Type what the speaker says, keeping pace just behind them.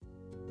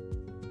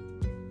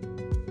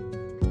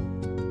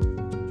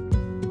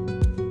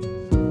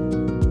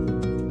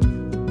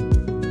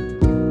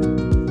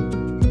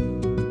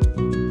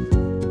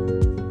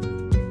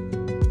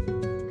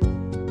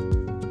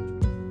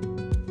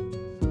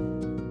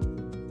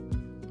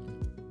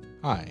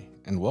Hi,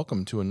 and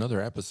welcome to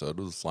another episode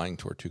of the Flying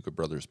Tortuga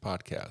Brothers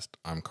podcast.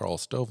 I'm Carl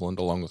Stoveland,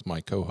 along with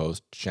my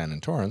co-host, Shannon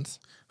Torrance.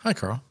 Hi,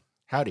 Carl.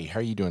 Howdy, how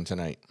are you doing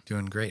tonight?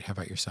 Doing great. How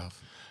about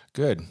yourself?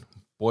 Good.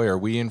 Boy, are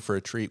we in for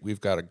a treat. We've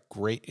got a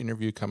great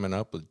interview coming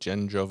up with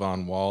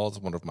Jovan Walls,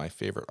 one of my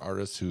favorite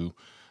artists who,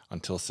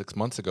 until 6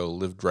 months ago,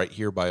 lived right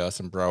here by us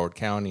in Broward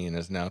County and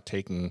is now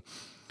taking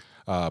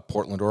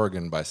Portland,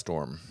 Oregon by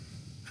storm.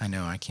 I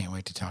know. I can't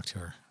wait to talk to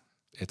her.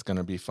 It's going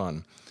to be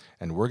fun.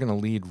 And we're going to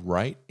lead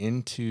right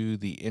into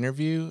the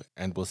interview,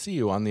 and we'll see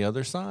you on the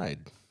other side.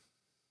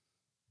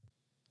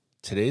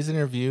 Today's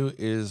interview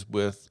is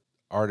with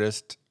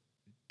artist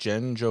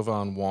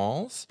Jovan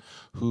Walls,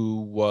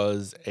 who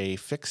was a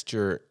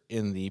fixture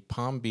in the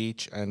Palm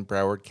Beach and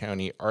Broward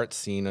County art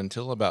scene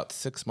until about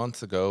 6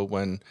 months ago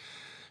when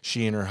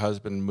she and her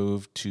husband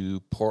moved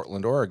to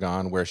Portland,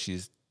 Oregon, where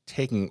she's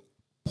taking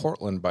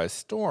Portland by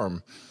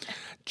storm.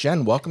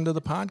 Jen, welcome to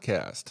the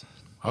podcast.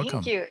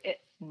 Welcome. Thank you.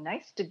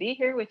 Nice to be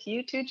here with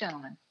you two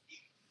gentlemen.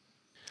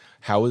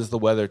 How is the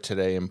weather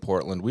today in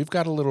Portland? We've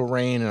got a little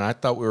rain, and I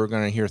thought we were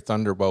going to hear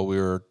thunder while we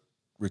were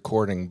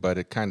recording, but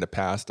it kind of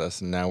passed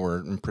us, and now we're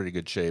in pretty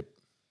good shape.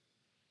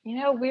 You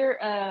know, we're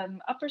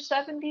upper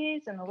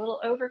 70s and a little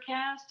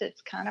overcast.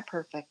 It's kind of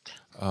perfect.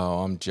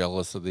 Oh, I'm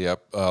jealous of the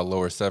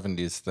lower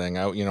 70s thing.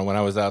 When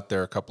I was out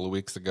there a couple of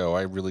weeks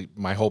ago,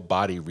 my whole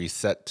body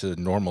reset to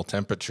normal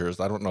temperatures.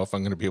 I don't know if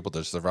I'm going to be able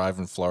to survive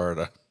in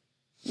Florida.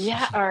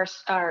 Yeah,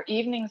 our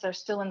evenings are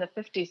still in the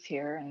 50s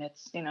here, and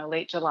it's,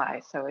 late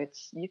July. So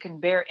you can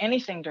bear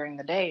anything during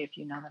the day if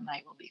you know the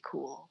night will be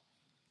cool.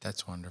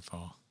 That's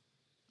wonderful.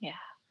 Yeah.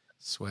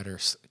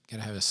 Sweaters.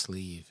 Gotta have a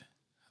sleeve.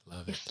 I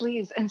love it.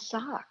 Sleeves and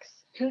socks.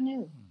 Who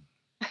knew?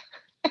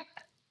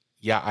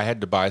 Yeah, I had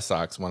to buy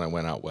socks when I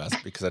went out west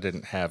because I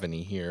didn't have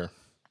any here.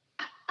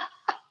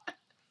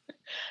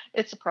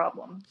 It's a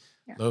problem.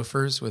 Yeah.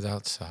 Loafers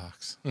without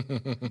socks.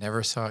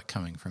 Never saw it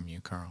coming from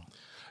you, Carl.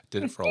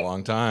 Did it for a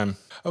long time.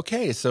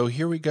 Okay, so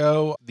here we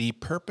go. The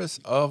purpose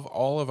of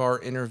all of our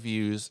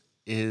interviews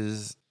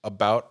is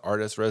about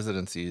artist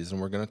residencies, and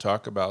we're going to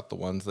talk about the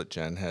ones that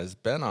Jen has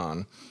been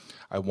on.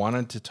 I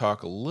wanted to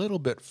talk a little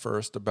bit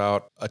first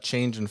about a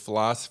change in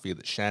philosophy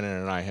that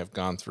Shannon and I have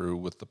gone through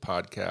with the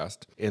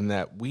podcast, in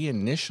that we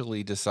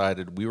initially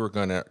decided we were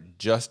going to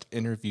just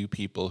interview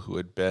people who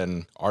had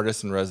been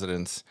artists in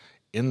residence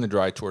in the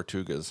dry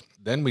Tortugas.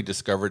 Then we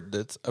discovered that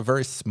it's a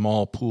very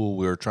small pool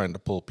we were trying to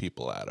pull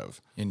people out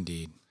of.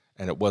 Indeed.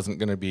 And it wasn't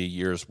going to be a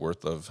year's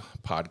worth of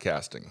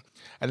podcasting.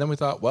 And then we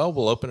thought, well,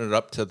 we'll open it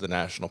up to the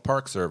National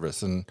Park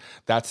Service. And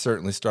that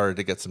certainly started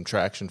to get some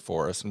traction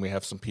for us. And we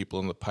have some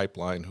people in the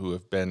pipeline who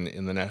have been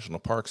in the National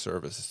Park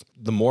Service.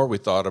 The more we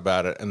thought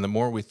about it, and the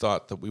more we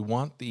thought that we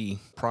want the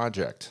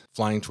project,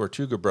 Flying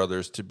Tortuga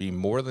Brothers, to be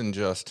more than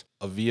just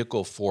a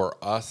vehicle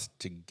for us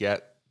to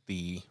get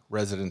the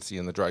residency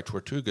in the dry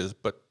Tortugas,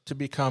 but to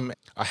become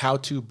a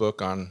how-to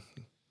book on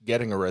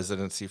getting a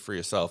residency for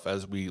yourself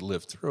as we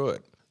live through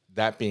it.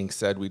 That being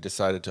said, we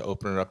decided to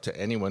open it up to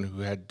anyone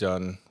who had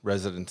done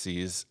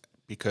residencies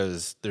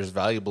because there's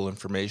valuable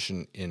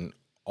information in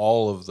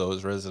all of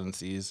those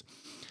residencies,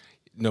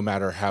 no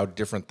matter how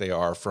different they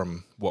are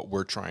from what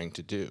we're trying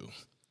to do.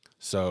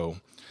 So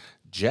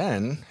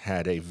Jen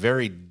had a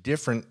very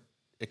different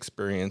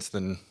experience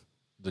than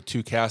the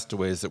two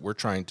castaways that we're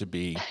trying to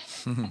be.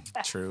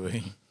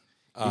 Truly.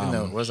 Even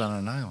though it was on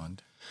an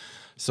island.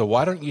 So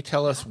why don't you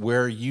tell us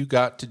where you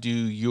got to do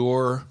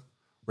your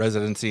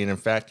residency? And in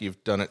fact,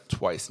 you've done it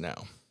twice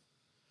now.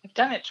 I've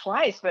done it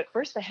twice, but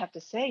first I have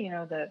to say,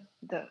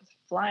 the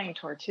Flying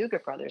Tortuga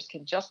Brothers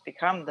can just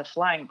become the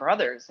Flying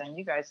Brothers, and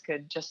you guys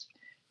could just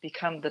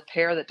become the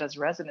pair that does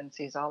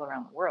residencies all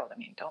around the world. I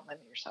mean, don't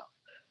limit yourself,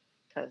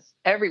 because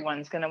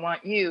everyone's going to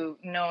want you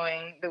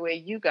knowing the way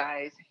you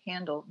guys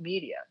handle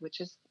media, which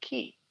is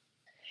key.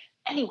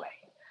 Anyway,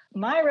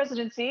 my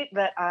residency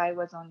that I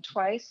was on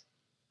twice,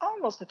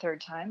 almost the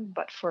third time,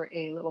 but for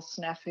a little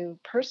snafu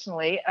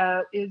personally,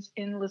 is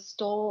in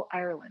Listowel,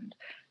 Ireland.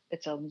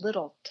 It's a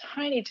little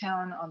tiny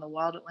town on the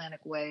Wild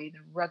Atlantic Way, the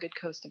rugged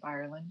coast of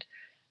Ireland,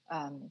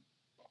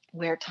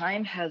 where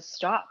time has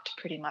stopped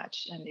pretty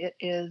much. And it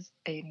is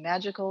a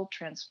magical,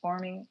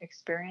 transforming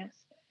experience.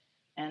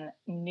 And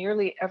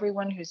nearly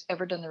everyone who's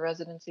ever done the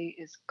residency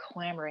is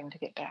clamoring to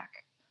get back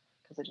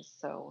because it is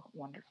so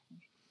wonderful.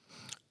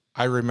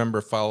 I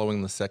remember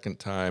following the second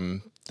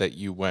time that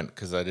you went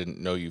because I didn't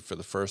know you for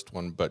the first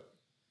one, but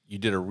you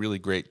did a really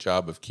great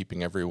job of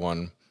keeping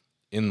everyone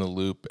in the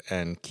loop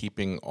and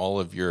keeping all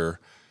of your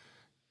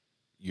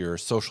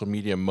social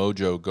media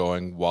mojo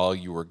going while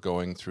you were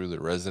going through the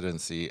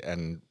residency,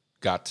 and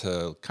got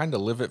to kind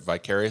of live it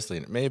vicariously.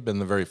 And it may have been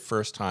the very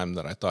first time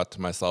that I thought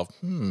to myself,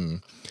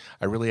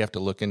 I really have to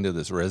look into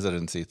this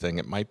residency thing.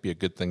 It might be a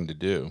good thing to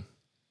do.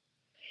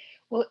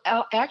 Well,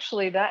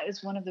 actually, that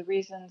is one of the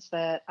reasons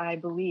that I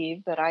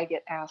believe that I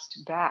get asked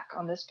back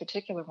on this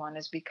particular one,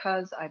 is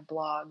because I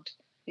blogged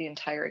the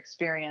entire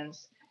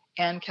experience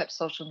and kept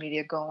social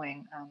media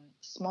going.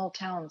 Small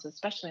towns,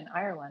 especially in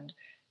Ireland,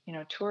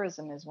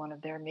 tourism is one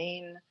of their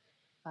main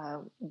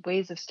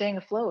ways of staying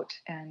afloat,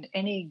 and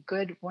any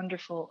good,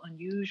 wonderful,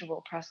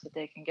 unusual press that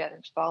they can get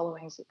and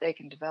followings that they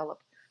can develop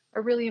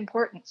are really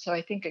important. So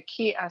I think a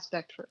key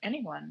aspect for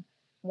anyone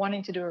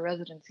wanting to do a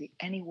residency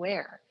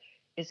anywhere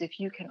is if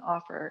you can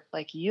offer,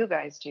 like you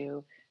guys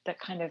do, that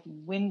kind of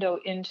window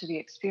into the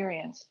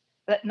experience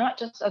that not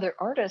just other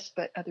artists,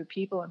 but other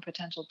people and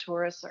potential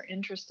tourists are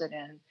interested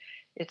in.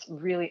 It's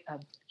really a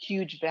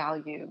huge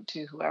value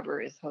to whoever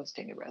is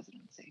hosting a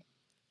residency.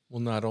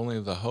 Well, not only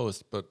the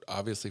host, but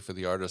obviously for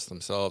the artists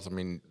themselves. I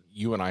mean,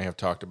 you and I have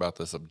talked about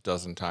this a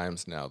dozen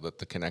times now, that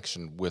the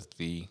connection with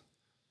the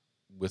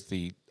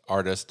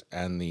artist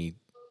and the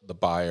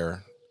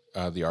buyer,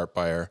 the art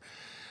buyer,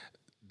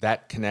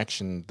 that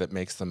connection that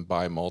makes them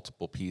buy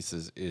multiple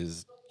pieces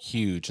is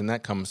huge, and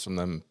that comes from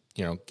them,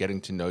 getting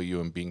to know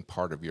you and being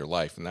part of your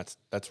life, and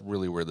that's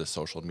really where the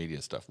social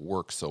media stuff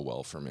works so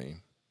well for me.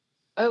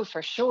 Oh,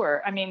 for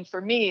sure. I mean,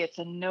 for me, it's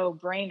a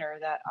no-brainer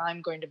that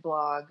I'm going to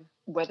blog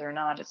whether or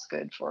not it's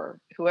good for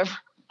whoever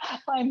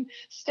I'm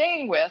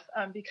staying with,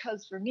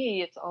 because for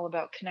me, it's all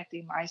about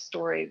connecting my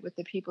story with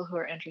the people who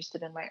are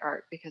interested in my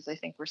art, because I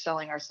think we're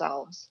selling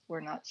ourselves. We're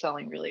not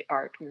selling really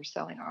art. We're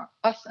selling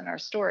us and our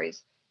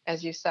stories,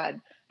 as you said.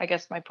 I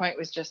guess my point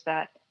was just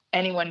that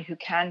anyone who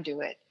can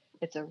do it,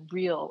 it's a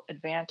real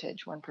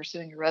advantage when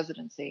pursuing a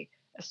residency,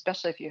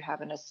 especially if you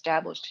have an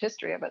established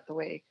history of it the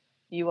way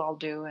you all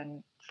do,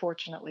 and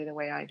fortunately the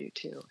way I do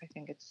too. I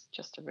think it's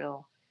just a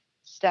real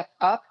step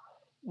up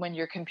when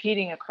you're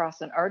competing across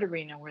an art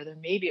arena where there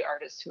may be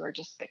artists who are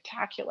just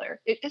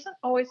spectacular. It isn't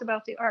always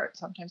about the art.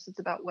 Sometimes it's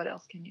about what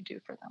else can you do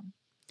for them.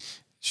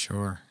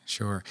 Sure.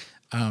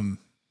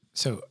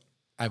 So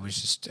I was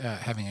just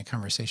having a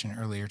conversation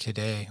earlier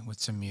today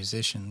with some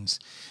musicians,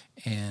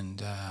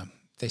 and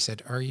they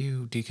said, do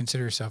you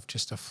consider yourself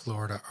just a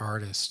Florida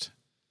artist?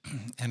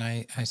 And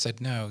I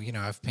said, no,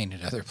 I've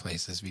painted other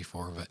places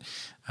before, but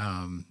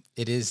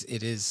it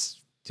is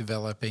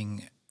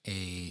developing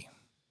a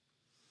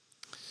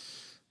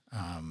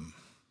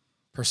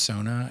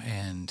persona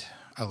and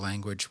a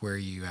language where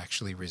you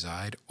actually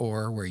reside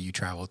or where you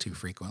travel to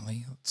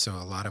frequently. So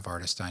a lot of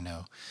artists I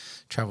know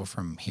travel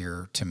from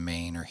here to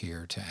Maine or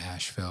here to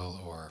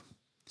Asheville,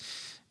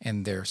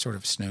 and they're sort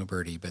of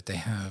snowbirdy, but they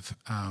have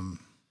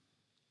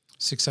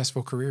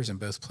successful careers in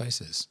both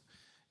places.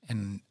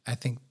 And I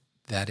think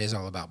that is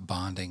all about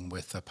bonding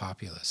with the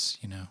populace,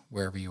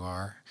 wherever you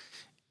are.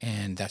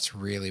 And that's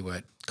really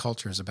what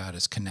culture is about,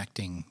 is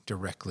connecting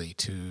directly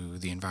to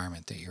the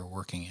environment that you're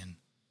working in.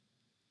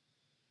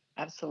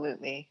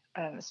 Absolutely.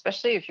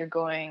 Especially if you're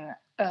going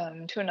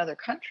to another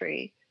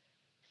country.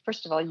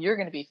 First of all, you're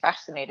going to be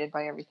fascinated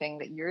by everything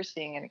that you're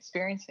seeing and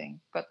experiencing.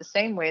 But the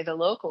same way, the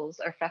locals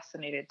are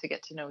fascinated to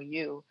get to know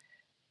you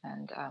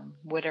and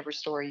whatever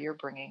story you're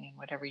bringing and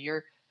whatever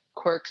your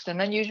quirks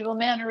and unusual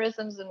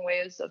mannerisms and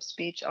ways of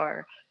speech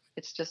are.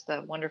 It's just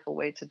a wonderful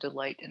way to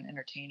delight and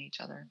entertain each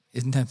other.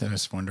 Isn't that the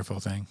most wonderful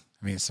thing?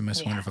 I mean, it's the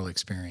most Yeah. wonderful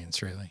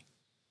experience, really.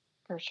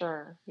 For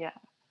sure. Yeah.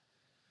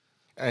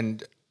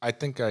 And I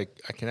think I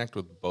connect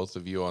with both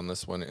of you on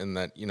this one in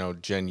that,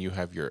 Jen, you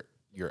have your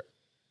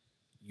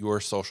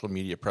social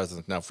media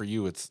presence. Now for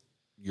you, it's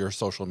your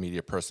social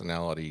media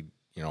personality.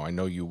 I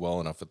know you well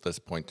enough at this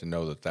point to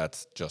know that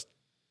that's just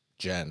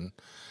Jen.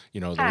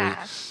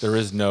 There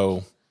is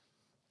no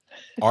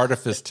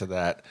artifice to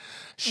that.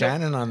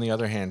 Shannon, on the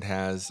other hand,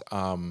 has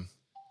a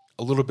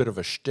little bit of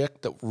a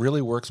shtick that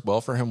really works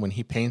well for him when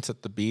he paints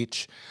at the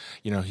beach.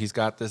 He's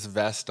got this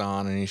vest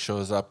on and he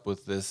shows up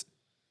with this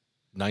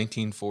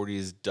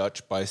 1940s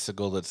Dutch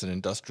bicycle that's an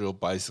industrial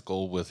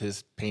bicycle with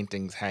his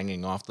paintings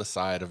hanging off the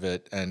side of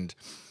it. And,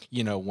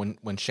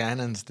 when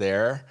Shannon's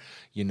there,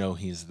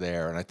 he's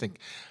there. And I think,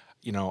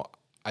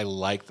 I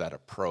like that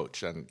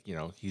approach. And,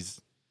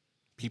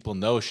 people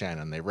know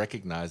Shannon, they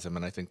recognize him.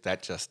 And I think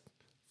that just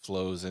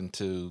flows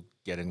into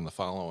getting the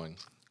following.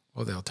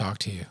 Well, they'll talk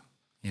to you.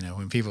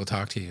 When people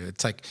talk to you,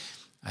 it's like,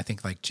 I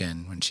think like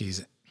Jen, when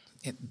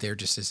they're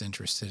just as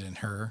interested in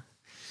her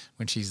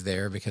when she's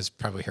there, because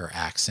probably her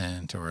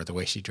accent or the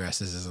way she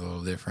dresses is a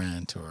little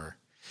different, or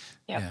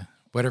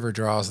whatever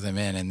draws them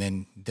in, and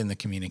then the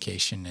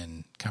communication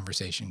and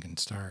conversation can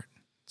start.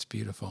 It's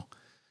beautiful.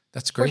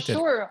 That's great. For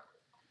sure.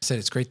 I said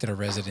it's great that a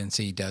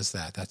residency does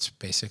that. That's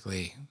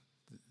basically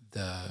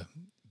the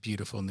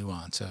beautiful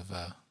nuance of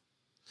a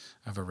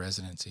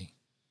residency.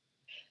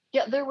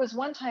 Yeah, there was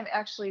one time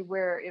actually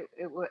where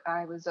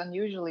I was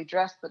unusually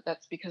dressed, but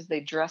that's because they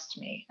dressed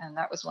me. And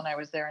that was when I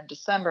was there in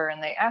December,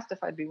 and they asked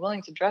if I'd be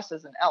willing to dress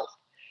as an elf.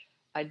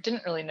 I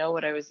didn't really know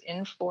what I was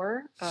in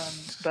for,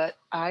 but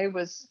I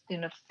was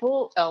in a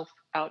full elf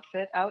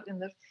outfit out in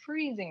the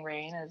freezing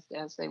rain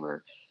as they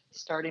were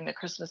starting the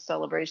Christmas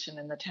celebration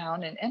in the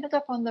town, and ended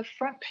up on the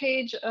front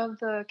page of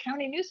the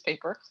county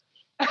newspaper.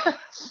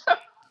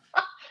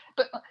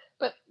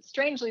 But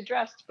strangely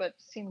dressed, but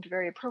seemed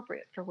very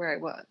appropriate for where I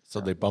was.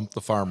 So they bumped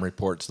the farm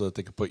report so that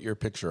they could put your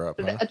picture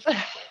up, huh?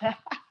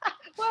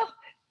 Well,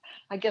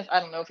 I guess I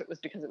don't know if it was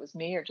because it was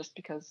me or just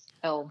because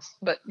elves,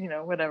 but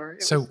whatever.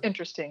 It was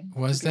interesting.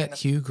 Was that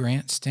Hugh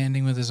Grant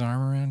standing with his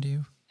arm around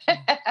you?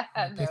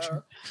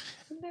 No.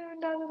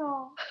 not at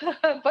all.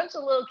 A bunch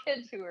of little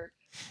kids who are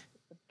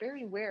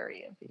very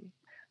wary of the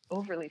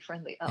overly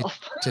friendly It elf.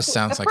 just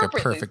sounds like a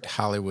Appropriately perfect so.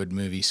 Hollywood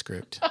movie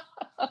script.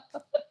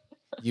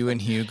 You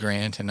and Hugh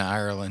Grant in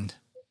Ireland.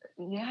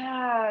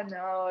 Yeah,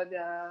 no,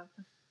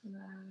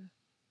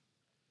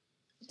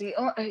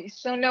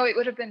 so no, it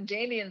would have been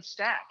Damien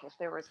Stack if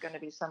there was going to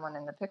be someone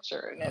in the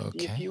picture, and if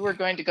Okay. you were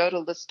going to go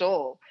to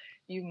Listowel,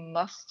 you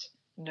must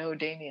know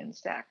Damien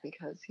Stack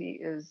because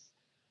he's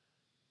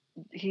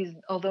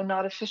although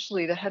not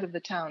officially the head of the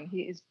town,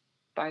 he is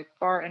by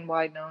far and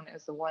wide known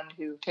as the one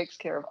who takes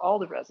care of all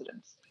the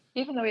residents,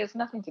 even though he has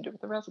nothing to do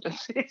with the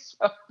residency.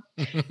 So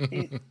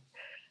he,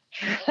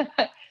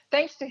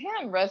 thanks to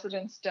him,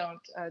 residents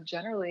don't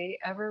generally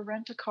ever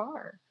rent a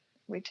car.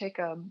 We take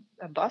a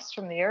bus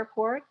from the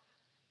airport,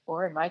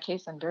 or in my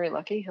case, I'm very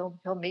lucky.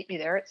 He'll meet me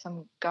there at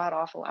some god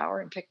awful hour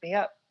and pick me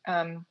up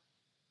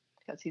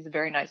because he's a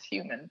very nice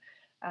human.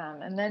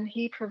 And then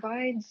he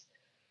provides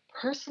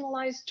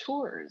personalized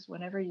tours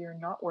whenever you're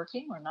not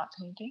working or not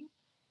painting.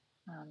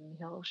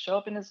 He'll show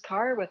up in his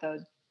car with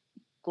a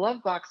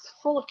glove box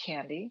full of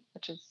candy,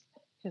 which is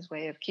his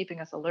way of keeping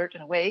us alert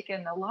and awake,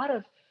 and a lot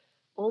of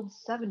old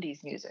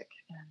 70s music.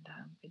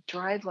 And we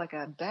drive like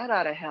a bat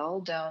out of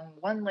hell down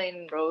one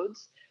lane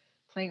roads,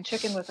 playing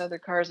chicken with other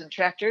cars and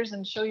tractors,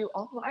 and show you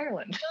all of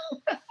Ireland.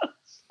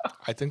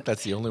 I think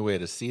that's the only way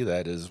to see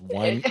that is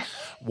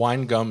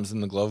wine gums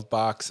in the glove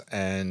box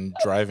and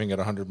driving at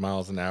 100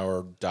 miles an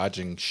hour,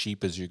 dodging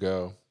sheep as you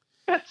go.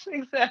 That's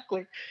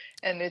exactly.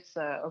 And it's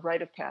a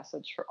rite of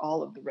passage for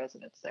all of the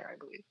residents there, I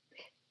believe.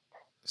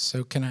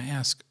 So can I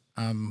ask,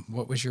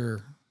 what was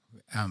your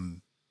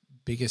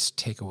biggest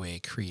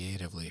takeaway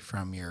creatively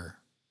from your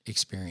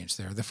experience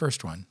there? The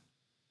first one.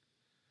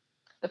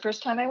 The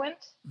first time I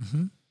went?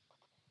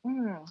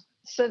 Mm-hmm.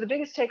 So the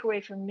biggest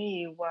takeaway for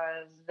me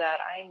was that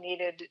I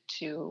needed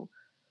to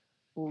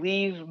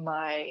leave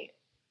my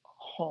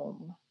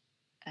home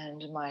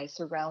and my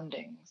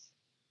surroundings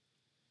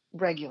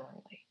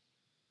regularly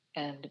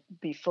and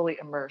be fully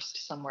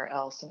immersed somewhere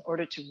else in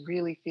order to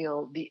really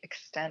feel the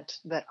extent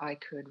that I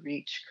could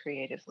reach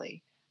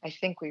creatively. I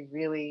think we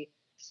really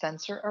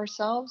censor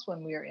ourselves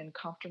when we are in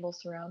comfortable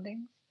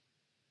surroundings.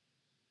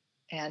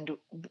 And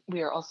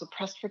we are also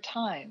pressed for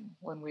time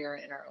when we are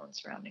in our own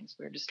surroundings.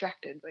 We're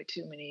distracted by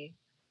too many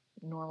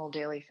normal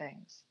daily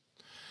things.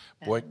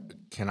 Boy,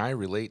 can I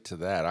relate to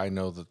that? I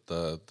know that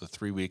the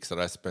 3 weeks that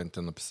I spent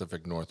in the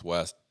Pacific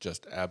Northwest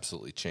just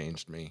absolutely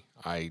changed me.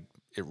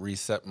 It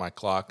reset my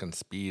clock and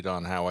speed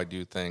on how I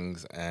do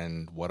things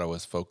and what I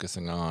was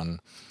focusing on.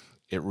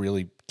 It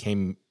really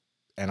came,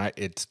 and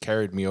it's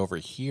carried me over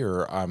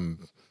here.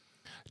 I'm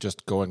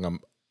just going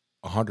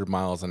 100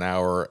 miles an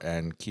hour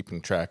and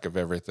keeping track of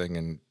everything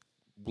and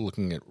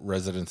looking at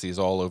residencies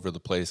all over the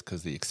place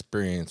because the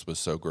experience was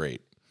so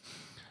great.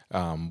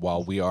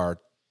 While we are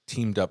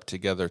teamed up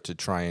together to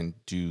try and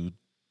do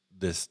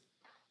this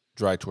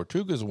Dry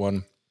Tortugas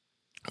one,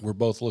 we're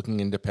both looking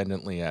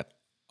independently at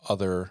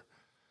other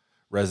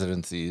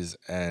residencies.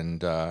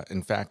 And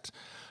in fact,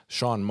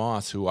 Sean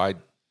Moss, who I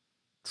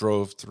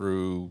drove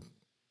through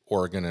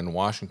Oregon and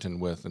Washington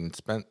with and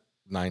spent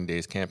 9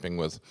 days camping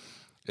with,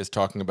 is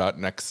talking about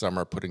next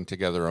summer putting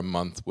together a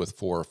month with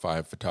 4 or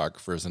 5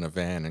 photographers in a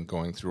van and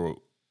going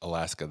through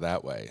Alaska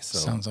that way. So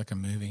sounds like a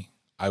movie.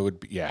 I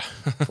would be, yeah.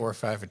 4 or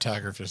 5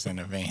 photographers in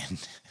a van.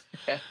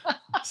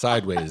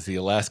 Sideways, the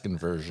Alaskan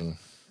version.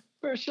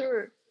 For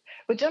sure.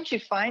 But don't you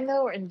find,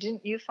 though, and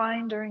didn't you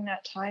find during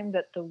that time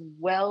that the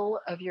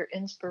well of your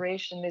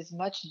inspiration is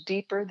much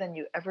deeper than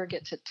you ever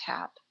get to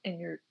tap in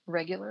your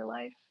regular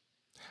life?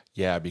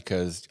 Yeah,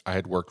 because I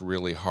had worked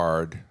really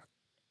hard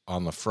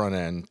on the front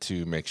end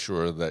to make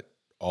sure that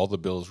all the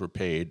bills were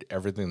paid,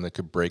 everything that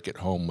could break at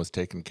home was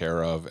taken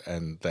care of,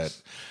 and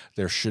that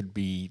there should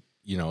be,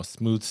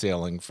 smooth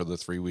sailing for the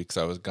 3 weeks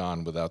I was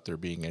gone without there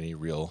being any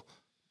real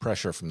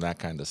pressure from that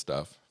kind of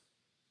stuff.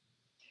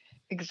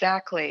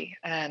 Exactly.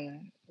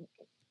 And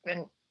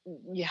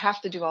you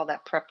have to do all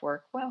that prep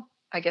work. Well,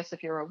 I guess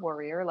if you're a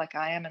warrior like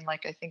I am and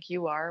like I think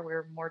you are,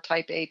 we're more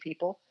type A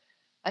people.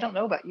 I don't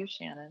know about you,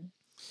 Shannon.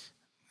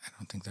 I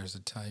don't think there's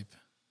a type.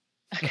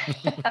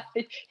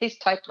 He's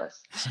typeless.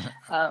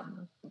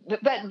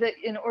 But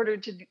in order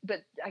to,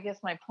 but I guess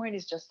my point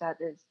is just that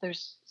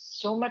there's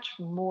so much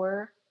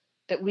more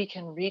that we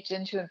can reach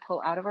into and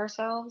pull out of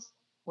ourselves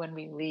when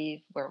we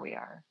leave where we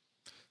are.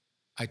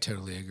 I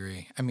totally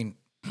agree. I mean,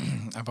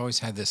 I've always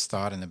had this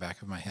thought in the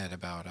back of my head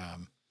about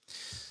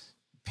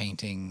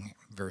painting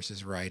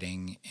versus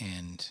writing,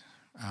 and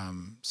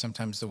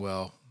sometimes the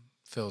well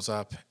fills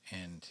up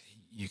and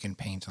you can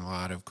paint a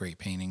lot of great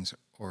paintings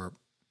or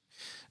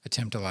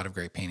attempt a lot of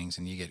great paintings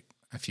and you get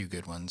a few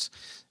good ones.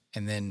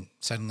 And then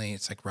suddenly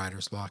it's like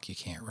writer's block, you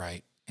can't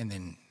write. And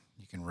then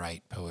you can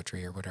write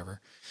poetry or whatever.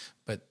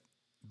 But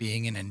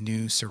being in a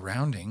new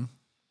surrounding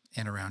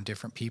and around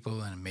different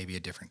people and maybe a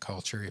different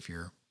culture if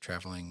you're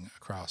traveling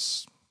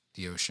across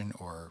the ocean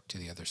or to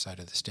the other side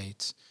of the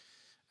states,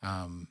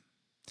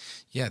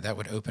 that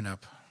would open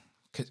up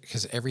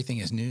because everything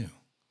is new.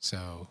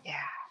 So,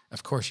 Yeah.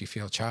 of course, you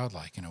feel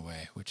childlike in a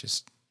way, which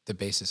is the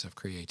basis of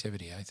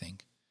creativity, I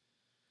think.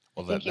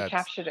 I Well, think you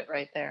captured it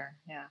right there.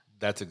 Yeah.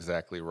 that's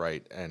exactly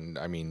right. And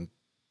I mean,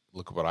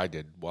 look at what I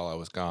did while I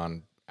was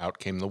gone. Out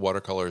came the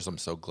watercolors. I'm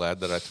so glad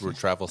that I threw a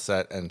travel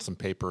set and some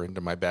paper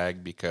into my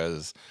bag,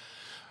 because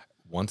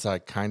once I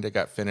kind of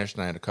got finished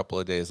and I had a couple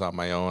of days on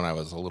my own, I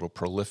was a little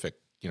prolific,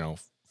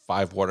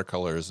 5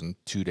 watercolors in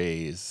 2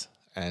 days.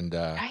 And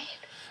Right.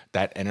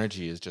 that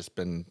energy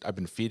I've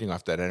been feeding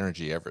off that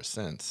energy ever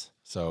since.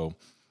 So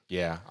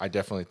yeah, I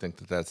definitely think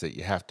that that's it.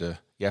 You have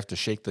to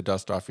shake the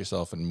dust off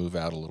yourself and move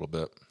out a little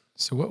bit.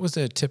 So, what was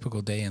a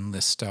typical day in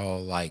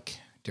Listall like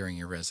during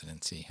your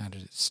residency? How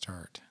did it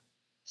start?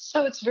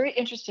 So it's very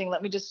interesting.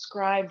 Let me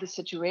describe the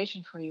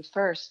situation for you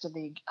first.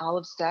 The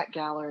Olive Stack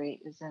Gallery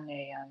is in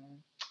a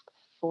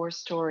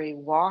 4-story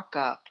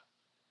walk-up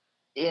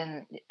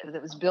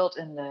that was built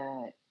in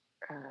the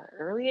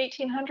early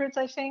 1800s,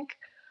 I think.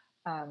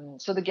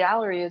 So the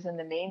gallery is in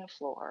the main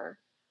floor.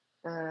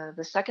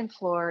 The second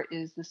floor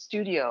is the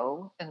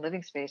studio and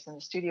living space, and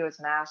the studio is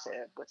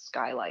massive with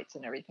skylights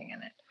and everything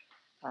in it.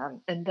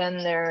 And then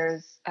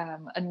there's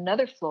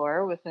another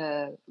floor with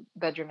a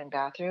bedroom and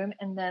bathroom,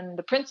 and then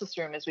the princess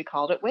room, as we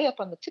called it, way up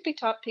on the tippy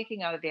top,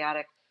 peeking out of the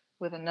attic,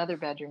 with another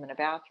bedroom and a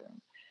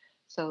bathroom.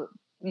 So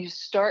you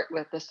start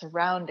with the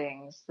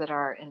surroundings that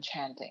are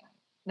enchanting.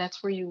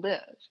 That's where you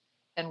live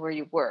and where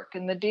you work.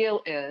 And the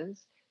deal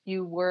is,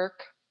 you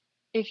work,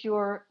 if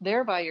you're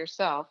there by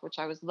yourself, which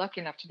I was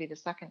lucky enough to be the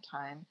second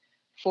time,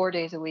 4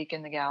 days a week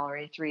in the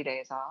gallery, 3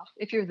 days off.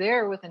 If you're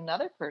there with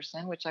another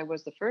person, which I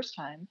was the first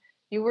time,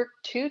 you work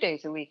 2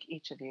 days a week,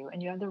 each of you,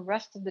 and you have the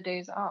rest of the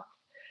days off.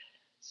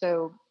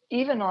 So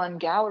even on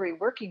gallery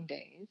working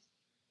days,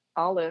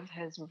 Olive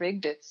has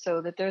rigged it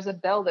so that there's a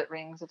bell that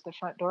rings if the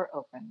front door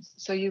opens.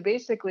 So you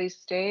basically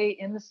stay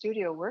in the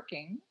studio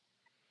working,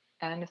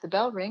 and if the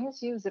bell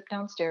rings, you zip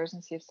downstairs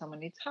and see if someone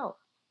needs help.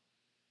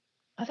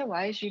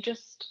 Otherwise, you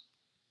just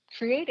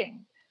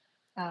creating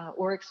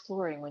or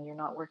exploring when you're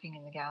not working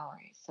in the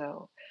gallery.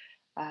 So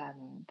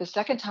the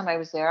second time I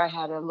was there, I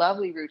had a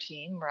lovely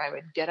routine where I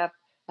would get up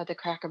at the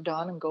crack of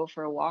dawn and go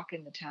for a walk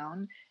in the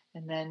town,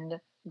 and then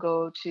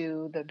go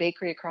to the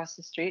bakery across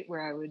the street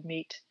where I would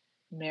meet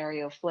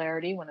Mary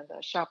O'Flaherty, one of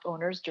the shop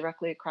owners,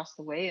 directly across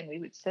the way, and we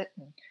would sit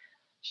and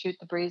shoot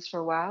the breeze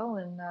for a while,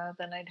 and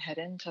then I'd head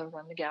in to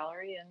run the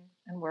gallery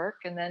and work.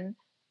 And then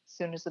as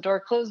soon as the door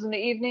closed in the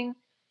evening,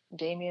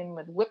 Damien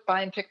would whip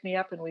by and pick me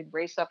up, and we'd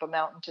race up a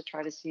mountain to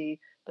try to see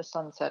the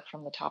sunset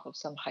from the top of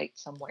some height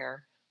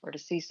somewhere, or to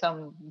see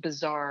some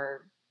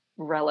bizarre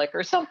relic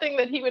or something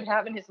that he would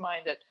have in his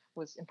mind that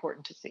was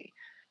important to see.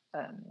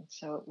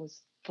 So it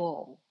was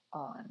full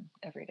on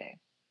every day.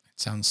 It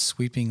sounds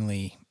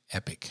sweepingly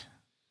epic.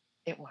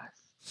 It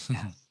was.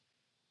 Yes.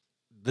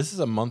 This is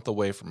a month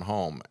away from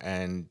home,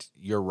 and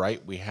you're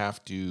right, we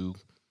have to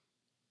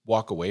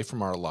walk away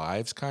from our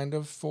lives kind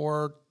of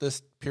for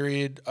this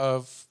period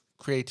of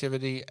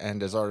creativity,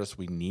 and as artists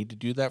we need to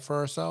do that for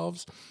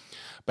ourselves.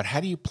 But how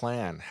do you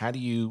plan?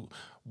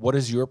 What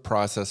is your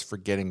process for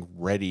getting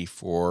ready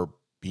for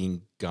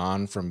being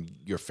gone from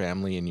your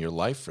family and your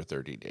life for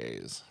 30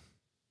 days?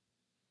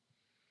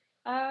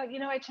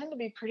 I tend to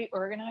be pretty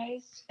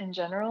organized in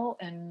general,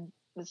 and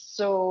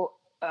so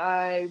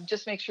I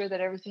just make sure that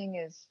everything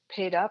is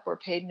paid up or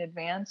paid in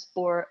advance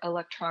or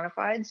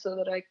electronified, so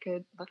that I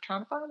could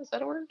electronify. Is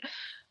that a word?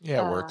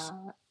 Yeah, it works.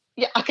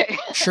 Yeah. Okay.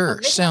 I'm Sure,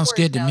 making up sounds words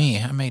good to now. me.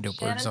 I made up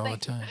words Shannon, all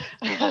the thank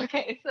you. time.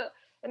 Okay, so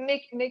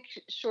make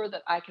sure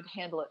that I could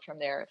handle it from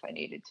there if I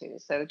needed to.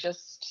 So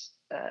just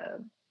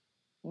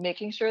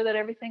making sure that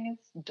everything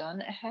is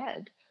done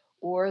ahead,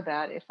 or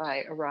that if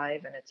I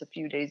arrive and it's a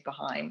few days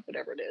behind,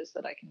 whatever it is,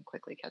 that I can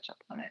quickly catch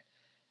up on it.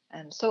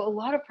 And so a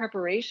lot of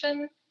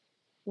preparation,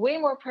 way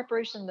more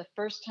preparation the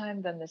first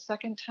time than the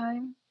second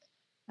time,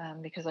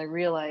 because I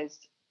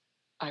realized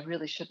I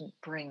really shouldn't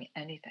bring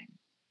anything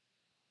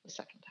the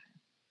second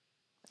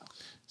time.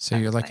 So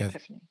That you're was my like a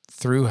epiphany.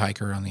 through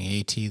hiker on the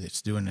AT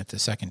that's doing it the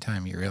second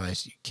time. You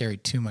realize you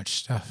carried too much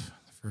stuff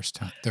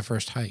the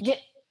first hike. Yeah,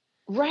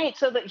 right.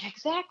 So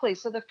exactly.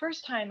 So the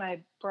first time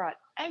I brought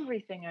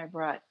everything. I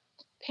brought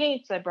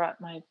paints. I brought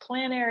my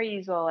plein air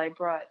easel. I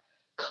brought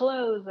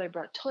clothes. I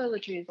brought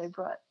toiletries.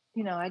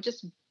 I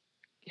just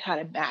had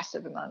a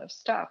massive amount of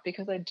stuff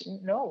because I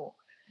didn't know.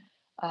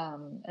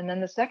 And then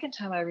the second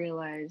time I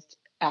realized,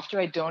 after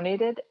I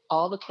donated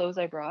all the clothes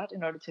I brought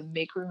in order to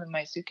make room in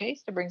my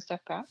suitcase to bring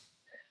stuff back,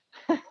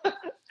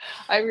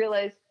 I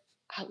realized,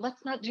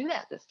 let's not do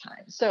that this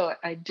time. So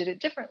I did it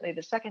differently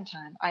the second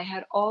time. I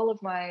had all of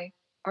my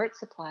art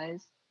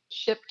supplies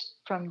shipped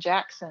from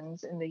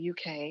Jackson's in the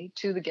UK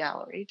to the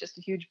gallery. Just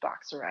a huge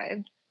box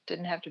arrived.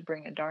 Didn't have to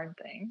bring a darn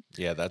thing.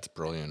 Yeah, that's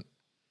brilliant.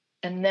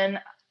 And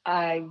then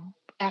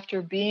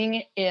after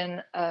being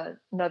in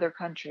another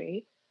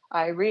country,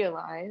 I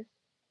realized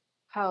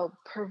how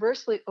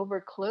perversely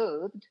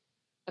overclothed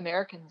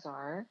Americans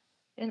are.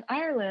 In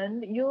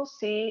Ireland, you'll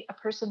see a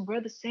person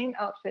wear the same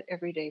outfit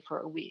every day for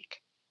a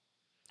week,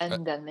 Uh,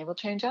 and then they will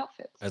change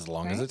outfits, As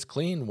long as right? it's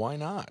clean, why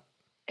not?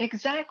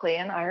 Exactly.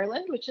 In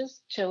Ireland, which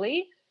is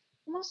chilly,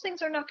 most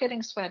things are not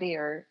getting sweaty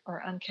or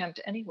unkempt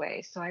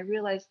anyway. So I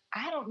realized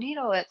I don't need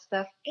all that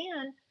stuff.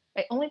 And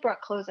I only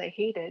brought clothes I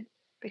hated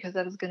because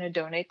I was going to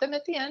donate them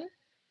at the end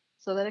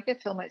so that I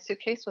could fill my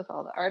suitcase with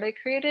all the art I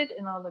created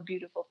and all the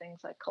beautiful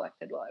things I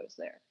collected while I was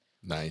there.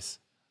 Nice.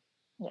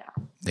 Yeah.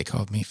 They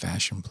called me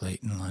fashion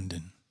plate in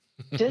London.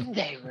 Did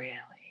they really?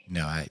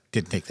 No, I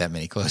didn't take that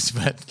many clothes,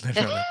 but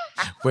literally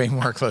way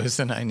more clothes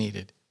than I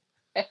needed.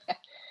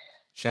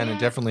 Shannon Yeah.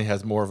 definitely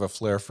has more of a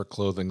flair for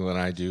clothing than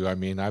I do. I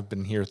mean, I've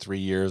been here 3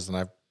 years and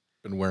I've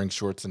been wearing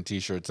shorts and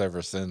t-shirts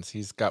ever since.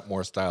 He's got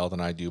more style than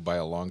I do by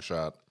a long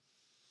shot.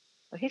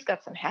 Well, he's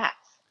got some hats.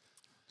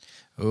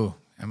 Oh,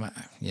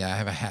 yeah, I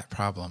have a hat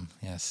problem.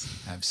 Yes,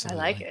 I absolutely.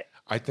 like it.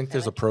 I think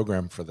there's a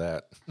program for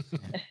that.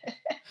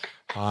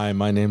 Hi,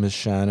 my name is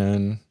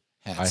Shannon.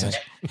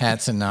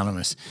 Hats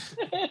anonymous.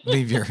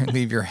 Leave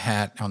your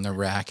hat on the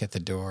rack at the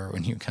door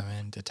when you come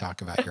in to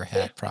talk about your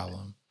hat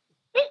problem.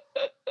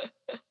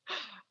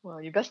 Well,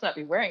 you best not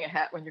be wearing a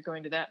hat when you're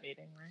going to that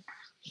meeting, right?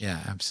 Yeah,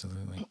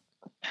 absolutely.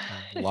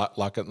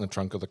 Lock it in the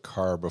trunk of the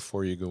car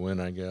before you go in,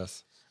 I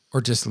guess.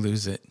 Or just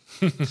lose it.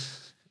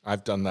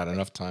 I've done that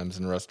enough times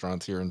in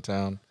restaurants here in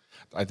town.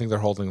 I think they're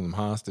holding them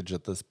hostage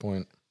at this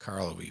point.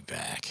 Carl will be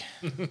back.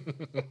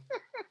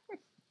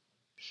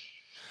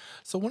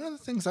 So one of the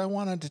things I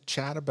wanted to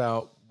chat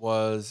about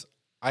was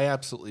I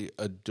absolutely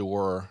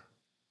adore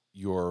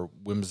your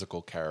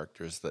whimsical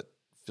characters that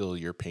fill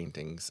your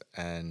paintings.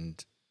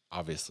 And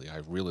obviously I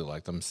really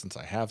like them since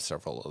I have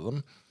several of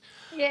them.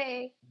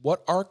 Yay.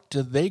 What arc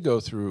do they go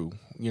through?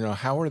 You know,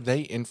 how are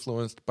they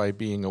influenced by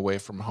being away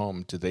from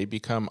home? Do they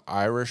become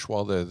Irish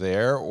while they're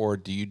there, or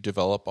do you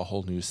develop a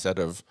whole new set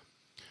of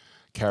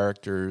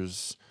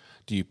characters?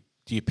 Do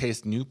you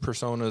paste new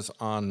personas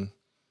on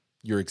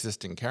your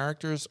existing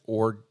characters,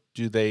 or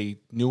do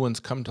new ones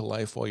come to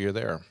life while you're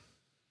there?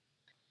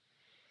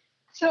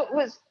 So it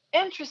was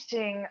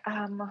interesting.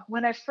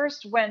 When I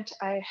first went,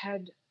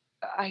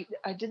 I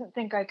didn't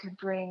think I could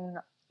bring,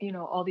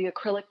 all the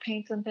acrylic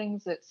paints and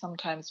things that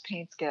sometimes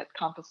paints get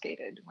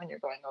confiscated when you're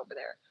going over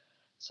there.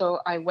 So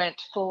I went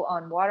full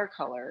on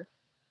watercolor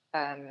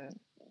um,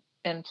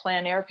 and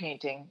plein air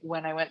painting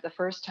when I went the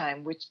first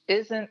time, which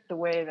isn't the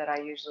way that I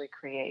usually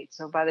create.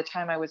 So by the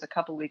time I was a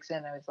couple weeks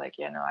in, I was like,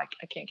 yeah, no, I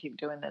can't keep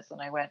doing this.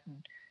 And I went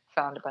and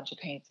found a bunch of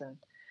paints and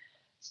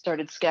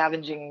started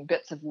scavenging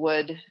bits of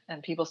wood,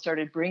 and people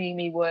started bringing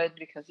me wood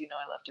because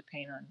I love to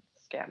paint on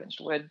scavenged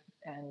wood.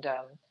 And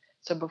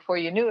so before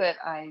you knew it,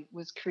 I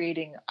was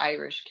creating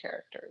Irish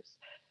characters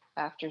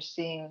after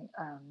seeing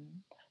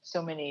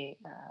so many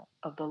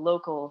of the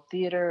local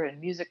theater and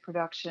music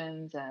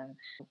productions. And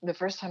the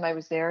first time I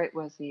was there, it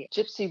was the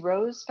Gypsy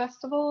Rose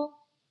Festival,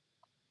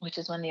 which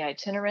is when the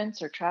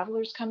itinerants or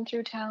travelers come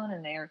through town,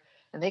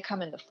 and they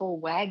come in the full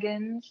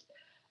wagons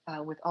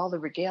with all the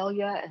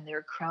regalia, and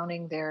they're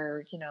crowning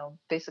their,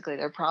 basically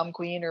their prom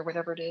queen or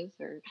whatever it is,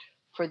 or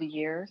for the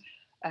year.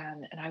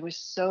 And I was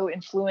so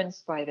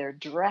influenced by their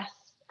dress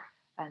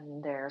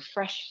and their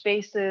fresh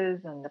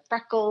faces and the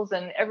freckles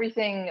and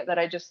everything that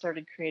I just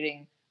started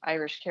creating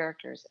Irish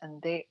characters.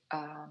 And the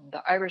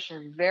Irish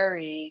are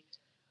very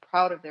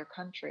proud of their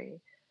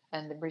country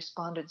and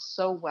responded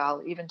so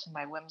well, even to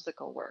my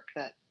whimsical work,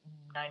 that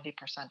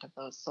 90% of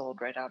those sold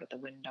right out of the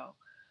window.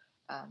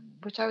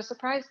 Which I was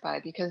surprised by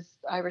because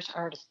Irish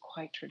art is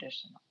quite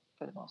traditional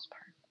for the most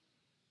part.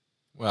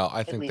 Well,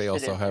 I At think they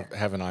least it also is there.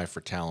 have an eye for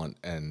talent,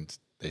 and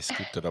they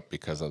scooped it up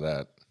because of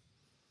that.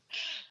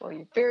 Well,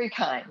 you're very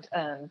kind,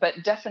 but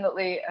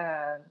definitely,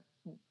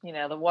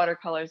 the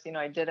watercolors.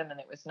 I did them, and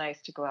it was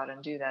nice to go out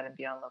and do that and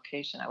be on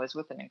location. I was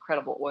with an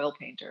incredible oil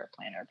painter, a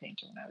plein air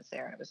painter, when I was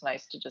there, and it was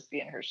nice to just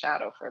be in her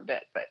shadow for a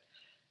bit. But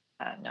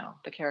no,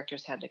 the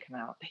characters had to come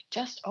out. They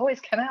just always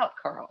come out,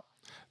 Carl.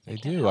 They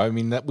do. I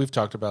mean, that we've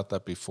talked about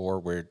that before,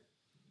 where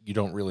you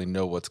don't really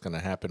know what's going to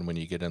happen when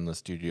you get in the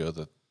studio.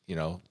 That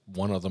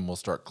one of them will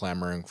start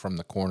clamoring from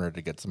the corner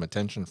to get some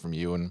attention from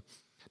you, and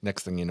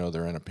next thing you know,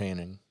 they're in a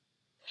painting.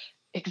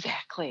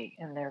 Exactly,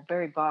 and they're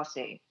very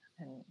bossy,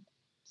 and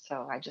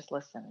so I just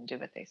listen and do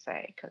what they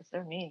say because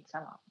they're mean,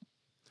 some of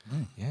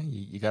them. Yeah,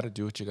 you got to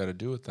do what you got to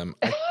do with them.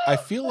 I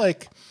feel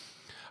like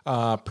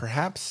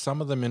perhaps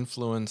some of them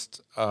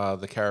influenced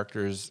the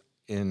characters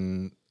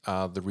in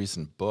the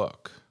recent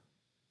book.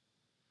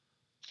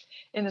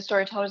 In the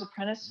Storyteller's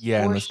Apprentice,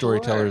 Yeah, in for the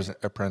Storyteller's sure.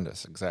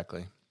 Apprentice,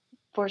 exactly.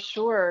 For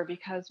sure,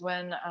 because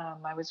when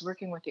I was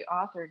working with the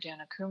author,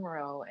 Jana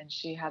Kumaro, and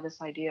she had this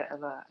idea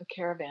of a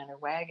caravan or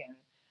wagon,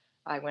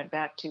 I went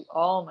back to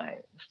all my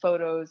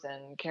photos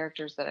and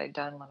characters that I'd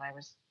done when I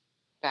was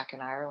back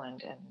in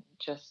Ireland and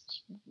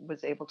just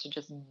was able to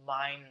just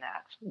mine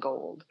that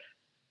gold.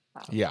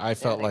 Yeah, I There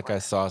felt they like I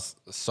were.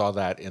 saw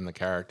that in the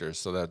characters.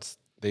 So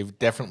they've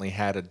definitely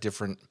had a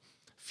different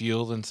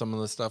feel than some of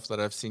the stuff that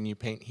I've seen you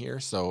paint here.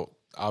 So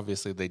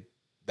obviously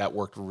that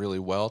worked really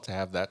well to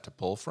have that to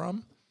pull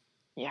from.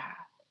 Yeah.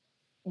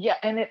 Yeah,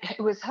 and it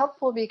was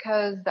helpful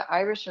because the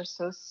Irish are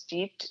so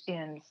steeped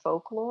in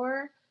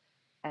folklore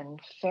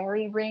and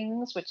fairy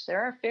rings, which there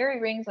are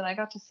fairy rings, and I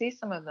got to see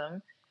some of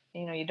them.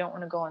 You don't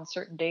want to go on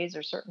certain days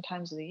or certain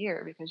times of the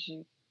year because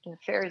The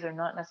fairies are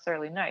not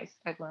necessarily nice,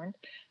 I've learned.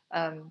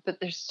 But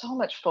there's so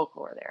much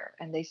folklore there,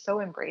 and they so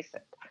embrace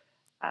it,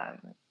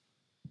 um,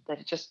 that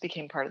it just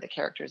became part of the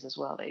characters as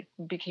well. They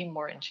became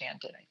more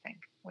enchanted, I think,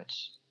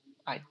 which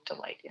I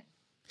delight in.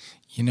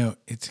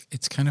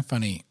 It's kind of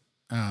funny.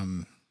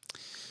 Um,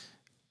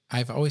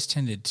 I've always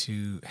tended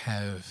to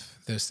have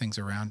those things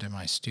around in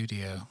my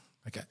studio.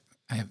 Like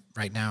I have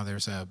right now.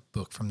 There's a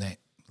book from the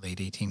late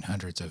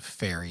 1800s of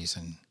fairies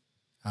and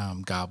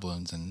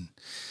goblins and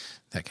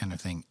that kind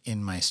of thing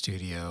in my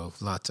studio.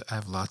 I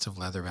have lots of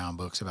leather-bound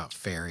books about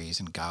fairies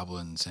and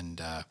goblins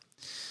and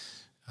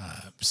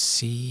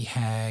sea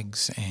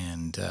hags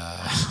and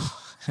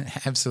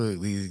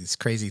absolutely these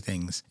crazy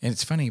things. And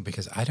it's funny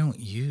because I don't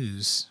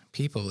use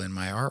people in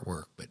my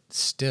artwork, but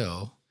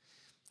still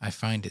I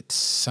find it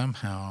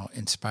somehow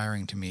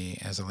inspiring to me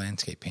as a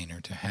landscape painter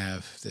to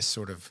have this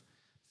sort of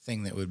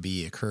thing that would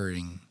be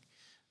occurring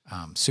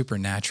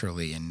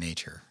supernaturally in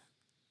nature.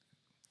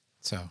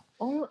 So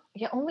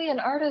Only an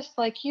artist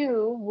like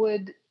you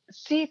would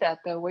see that,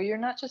 though, where you're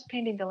not just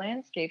painting the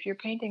landscape, you're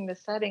painting the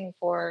setting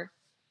for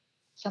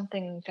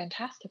something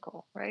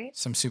fantastical, right?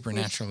 some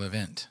supernatural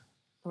event.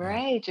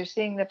 Right. You're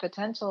seeing the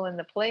potential in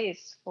the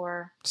place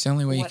for It's the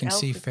only way you what can else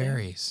see is there.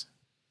 fairies.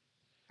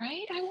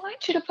 Right? I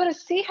want you to put a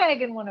sea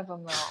hag in one of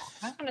them, though.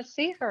 I want to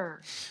see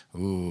her.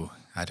 Ooh,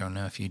 I don't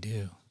know if you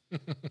do.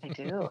 I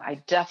do.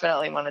 I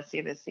definitely want to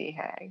see the sea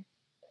hag.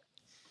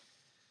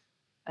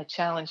 I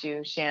challenge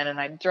you, Shannon.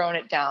 I'm throwing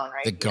it down,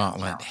 right? The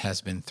gauntlet has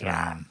been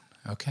thrown.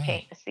 Yeah. Okay.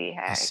 Paint a sea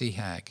hag. A sea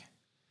hag.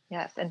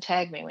 Yes, and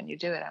tag me when you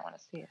do it. I want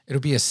to see it. It'll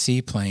be a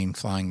seaplane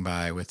flying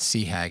by with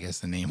Sea Hag as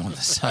the name on the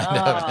side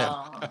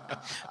of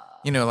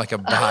it. Like a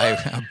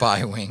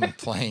bi-wing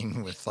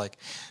plane with like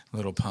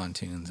little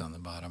pontoons on the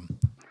bottom.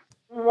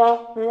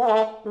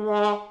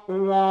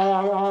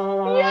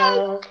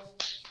 Yes.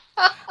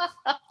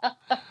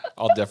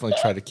 I'll definitely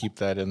try to keep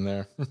that in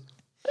there.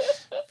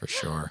 For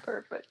sure.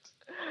 Perfect.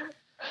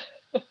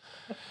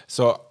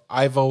 So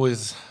I've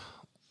always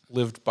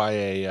lived by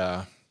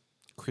a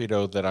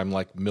credo that I'm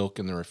like milk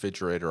in the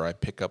refrigerator. I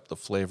pick up the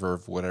flavor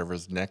of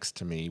whatever's next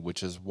to me,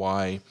 which is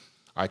why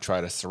I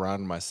try to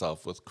surround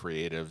myself with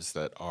creatives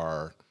that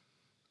are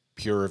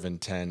pure of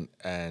intent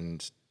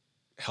and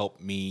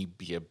help me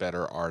be a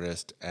better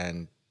artist,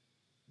 and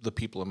the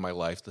people in my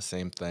life the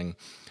same thing.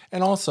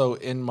 And also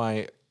in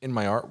my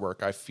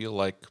artwork, I feel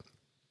like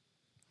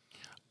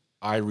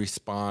I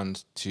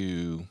respond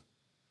to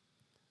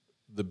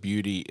the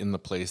beauty in the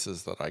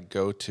places that I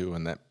go to,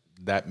 and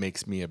that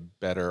makes me a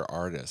better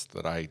artist,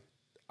 that I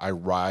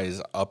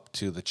rise up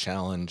to the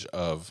challenge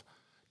of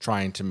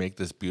trying to make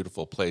this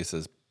beautiful place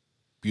as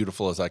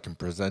beautiful as I can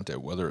present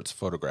it, whether it's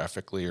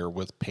photographically or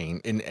with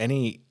paint. In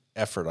any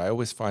effort, I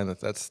always find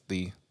that's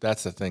the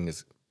thing,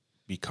 is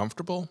be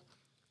comfortable,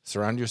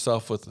 surround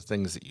yourself with the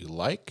things that you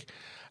like,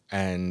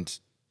 and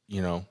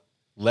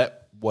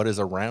let what is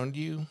around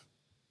you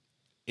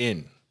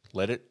in.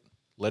 Let it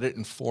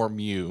inform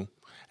you,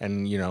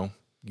 and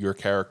your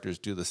characters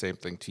do the same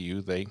thing to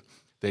you. They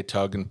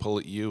tug and pull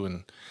at you,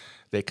 and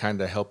they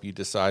kind of help you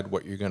decide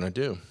what you're going to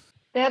do.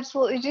 They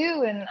absolutely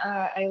do. And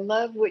I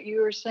love what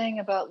you were saying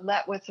about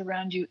let what's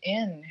around you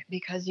in,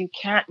 because you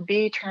can't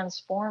be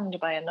transformed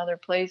by another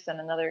place and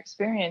another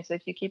experience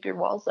if you keep your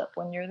walls up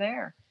when you're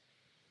there.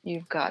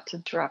 You've got to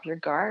drop your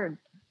guard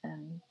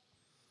and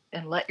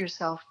let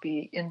yourself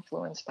be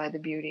influenced by the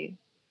beauty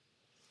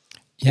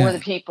or the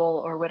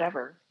people or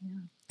whatever.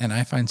 Yeah. And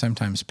I find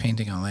sometimes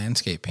painting a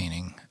landscape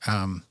painting,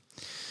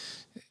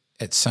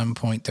 at some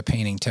point the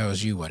painting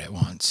tells you what it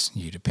wants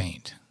you to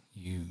paint.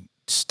 You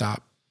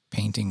stop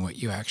painting what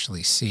you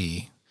actually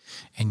see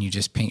and you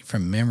just paint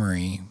from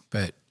memory,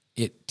 but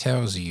it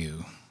tells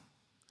you,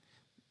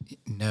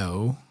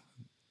 no,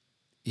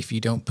 if you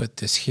don't put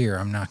this here,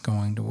 I'm not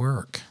going to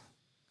work.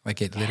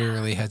 Like it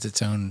literally has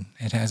its own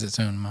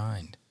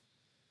mind.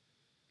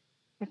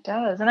 It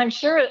does. And I'm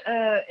sure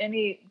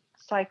any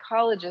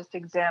psychologist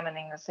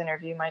examining this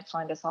interview might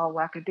find us all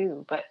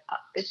wackadoo, but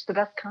it's the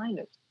best kind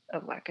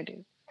of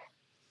wackadoo.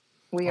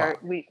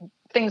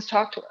 Things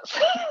talk to us.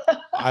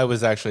 I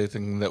was actually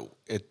thinking that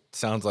it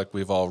sounds like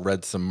we've all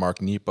read some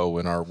Mark Nepo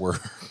in our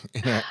work,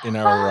 in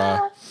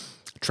our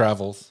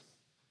travels.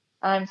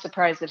 I'm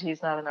surprised that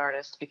he's not an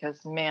artist,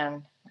 because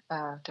man,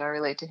 do I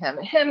relate to him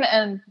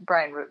and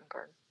Brian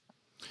Rutenberg.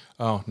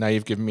 Oh, now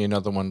you've given me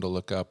another one to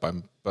look up.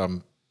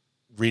 I'm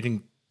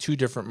reading 2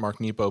 different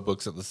Mark Nepo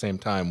books at the same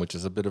time, which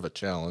is a bit of a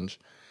challenge.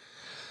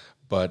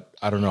 But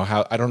I don't know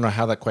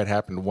how that quite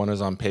happened. One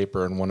is on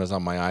paper and one is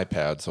on my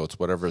iPad, so it's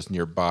whatever's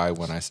nearby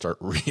when I start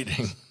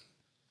reading.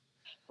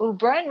 Well,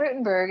 Brian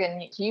Rutenberg,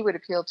 and he would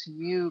appeal to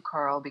you,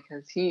 Carl,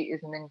 because he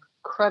is an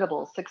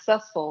incredible,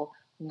 successful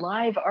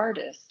live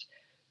artist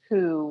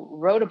who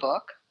wrote a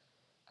book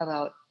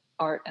about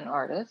art and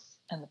artists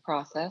and the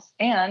process,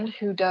 and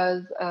who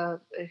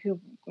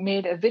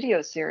made a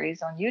video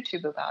series on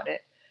YouTube about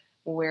it,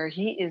 where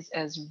he is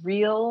as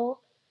real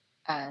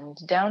and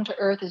down to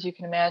earth as you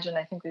can imagine.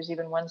 I think there's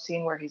even one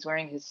scene where he's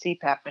wearing his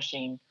CPAP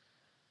machine.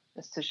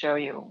 just to show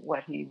you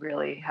what he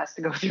really has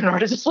to go through in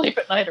order to sleep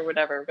at night or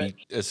whatever. But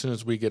As soon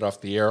as we get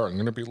off the air, I'm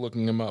going to be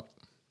looking him up.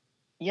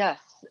 yes,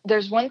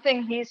 there's one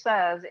thing he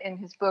says in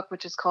his book,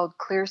 which is called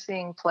Clear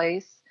Seeing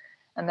Place.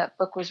 And that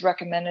book was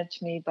recommended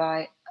to me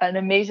by an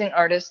amazing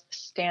artist,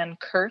 Stan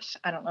Kurth.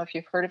 I don't know if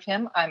you've heard of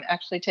him. I'm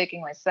actually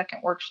taking my second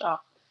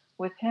workshop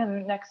with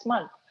him next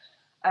month.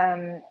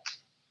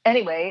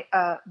 Anyway,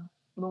 the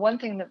one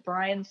thing that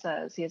Brian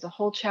says, he has a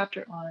whole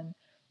chapter on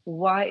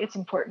why it's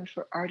important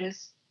for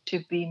artists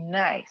to be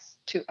nice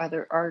to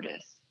other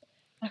artists.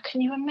 Now,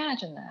 can you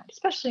imagine that?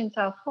 Especially in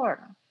South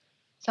Florida.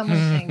 Someone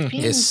saying,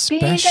 be nice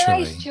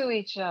to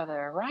each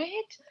other,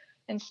 right?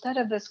 Instead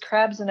of this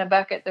crabs in a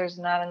bucket, there's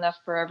not enough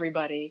for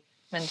everybody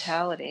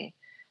mentality.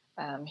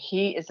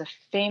 He is a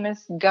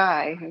famous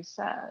guy who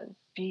says,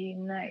 be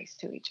nice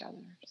to each other.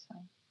 So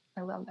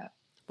I love that.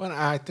 Well,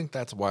 I think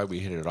that's why we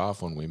hit it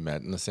off when we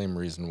met. And the same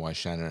reason why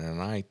Shannon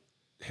and I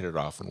hit it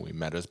off when we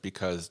met is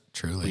because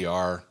truly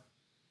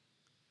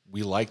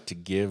we like to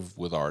give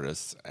with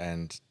artists,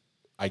 and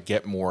I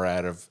get more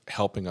out of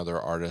helping other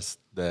artists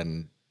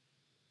than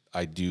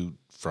I do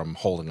from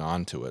holding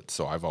on to it.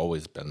 So I've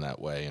always been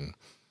that way, and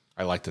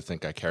I like to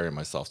think I carry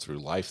myself through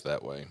life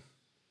that way.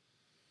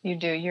 You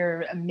do.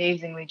 You're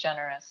amazingly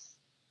generous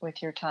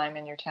with your time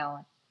and your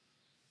talent.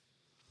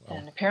 Well,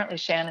 and apparently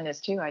Shannon is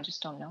too. I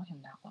just don't know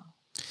him that well.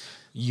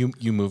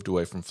 You moved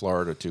away from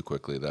Florida too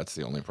quickly. That's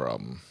the only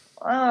problem.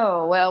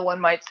 Oh, well, one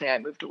might say I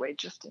moved away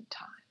just in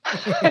time.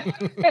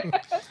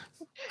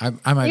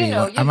 I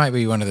might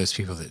be one of those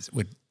people that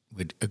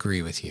would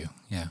agree with you.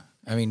 Yeah.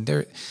 I mean,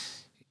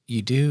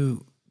 you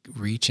do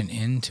reach an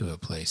end to a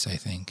place, I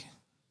think.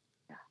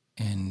 Yeah.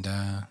 And,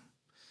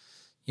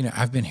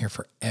 I've been here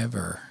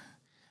forever.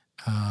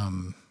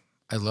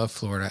 I love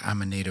Florida.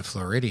 I'm a native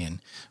Floridian,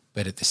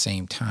 but at the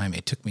same time,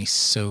 it took me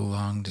so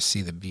long to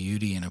see the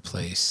beauty in a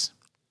place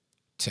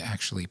to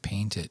actually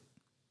paint it,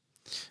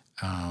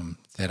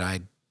 that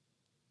I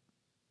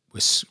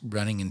was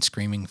running and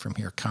screaming from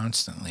here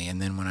constantly.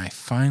 And then when I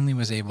finally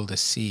was able to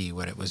see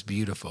what it was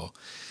beautiful,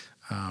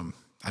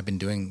 I've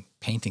been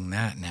painting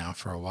that now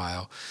for a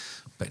while,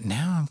 but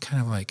now I'm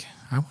kind of like,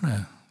 I want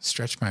to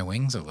stretch my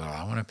wings a little.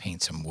 I want to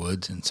paint some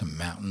woods and some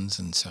mountains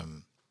and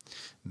some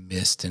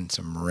mist and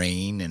some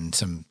rain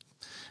and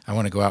I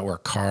want to go out where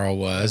Carl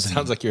was.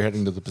 Sounds like you're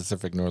heading to the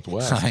Pacific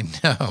Northwest. I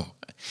know.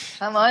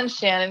 Come on,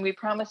 Shannon. We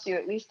promise you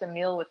at least a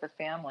meal with the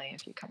family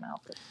if you come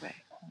out this way.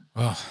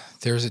 Well,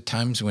 there's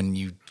times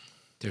when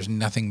there's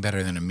nothing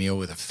better than a meal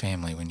with a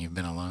family when you've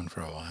been alone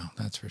for a while.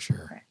 That's for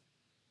sure. Right.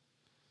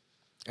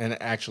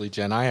 And actually,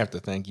 Jen, I have to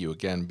thank you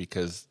again,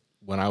 because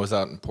when I was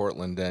out in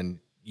Portland, and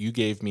you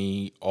gave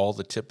me all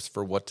the tips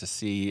for what to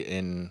see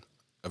in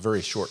a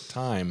very short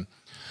time,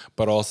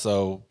 but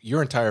also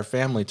your entire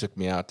family took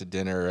me out to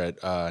dinner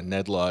at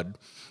Ned Ludd,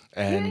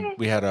 and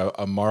we had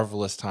a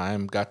marvelous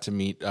time. Got to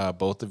meet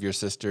both of your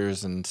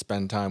sisters and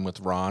spend time with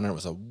Ron. It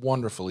was a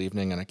wonderful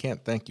evening, and I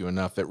can't thank you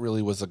enough. It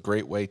really was a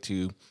great way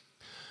to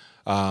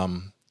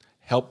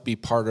help be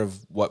part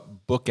of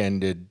what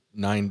bookended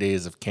 9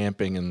 days of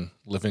camping and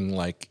living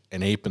like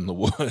an ape in the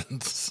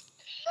woods.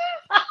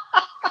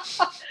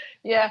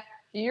 Yeah,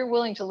 you're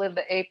willing to live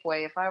the ape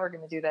way. If I were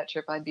going to do that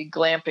trip, I'd be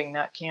glamping,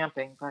 not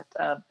camping. But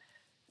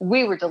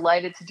we were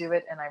delighted to do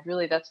it, and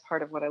that's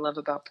part of what I love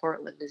about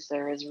Portland is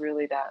there is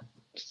really that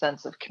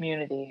sense of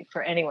community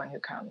for anyone who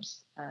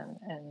comes,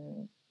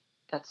 and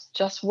that's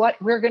just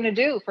what we're going to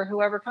do for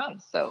whoever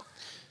comes. So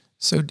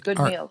good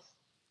meals.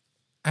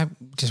 I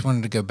just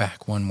wanted to go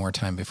back one more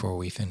time before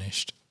we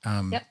finished.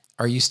 Yep.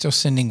 Are you still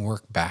sending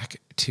work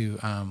back to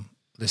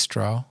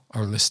Listowel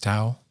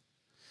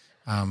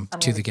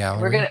to the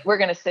gallery? We're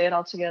gonna say it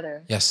all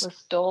together. Yes.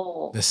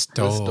 Listowel.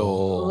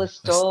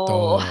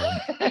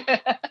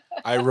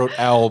 I wrote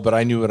owl, but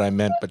I knew what I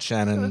meant. But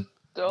Shannon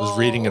was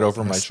reading it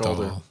over my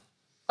shoulder.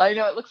 I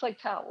know it looks like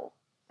towel,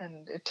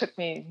 and it took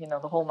me, the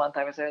whole month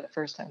I was there the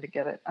first time to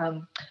get it.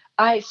 I'm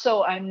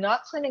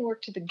not sending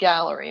work to the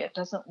gallery. It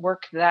doesn't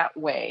work that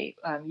way.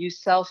 You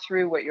sell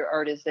through what your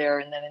art is there,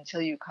 and then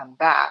until you come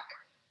back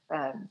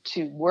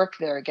to work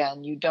there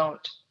again, you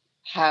don't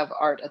have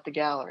art at the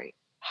gallery.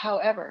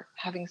 However,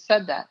 having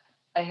said that,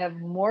 I have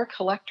more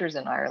collectors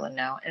in Ireland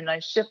now, and I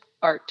ship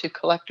art to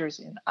collectors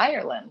in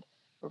Ireland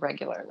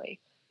regularly.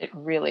 It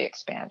really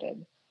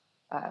expanded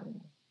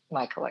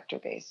my collector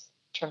base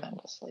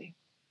tremendously.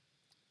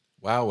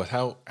 Wow, with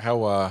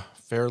how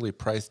fairly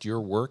priced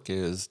your work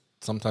is,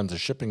 sometimes the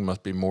shipping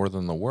must be more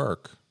than the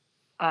work.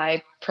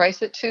 I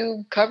price it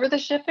to cover the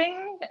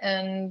shipping,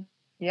 and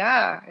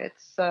yeah,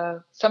 it's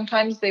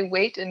sometimes they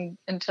wait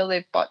until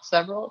they've bought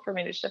several for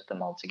me to ship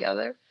them all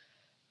together.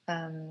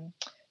 It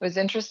was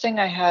interesting.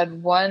 I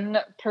had one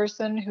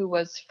person who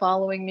was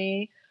following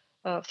me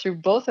through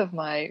both of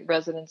my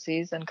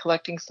residencies and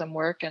collecting some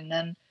work, and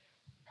then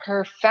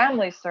her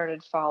family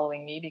started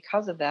following me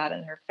because of that,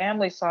 and her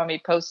family saw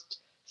me post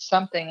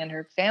something, and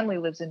her family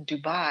lives in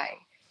Dubai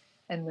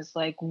and was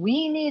like,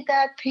 we need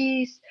that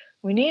piece.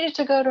 We need it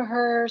to go to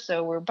her,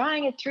 so we're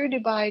buying it through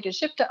Dubai to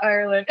ship to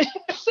Ireland.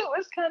 So it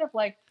was kind of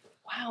like,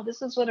 wow,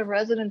 this is what a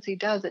residency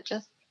does. It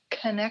just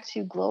connects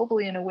you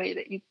globally in a way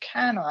that you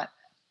cannot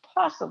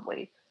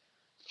possibly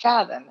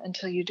fathom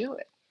until you do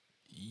it.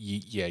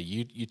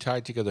 You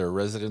tied together a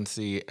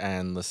residency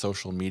and the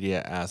social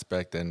media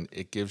aspect, and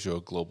it gives you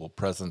a global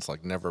presence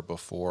like never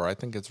before. I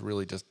think it's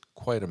really just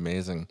quite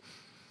amazing.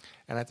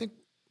 And I think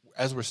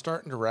as we're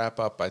starting to wrap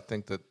up, I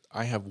think that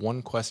I have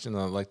one question that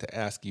I'd like to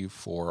ask you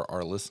for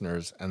our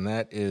listeners, and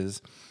that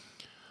is,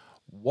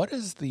 what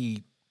is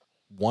the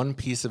one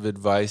piece of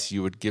advice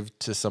you would give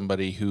to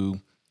somebody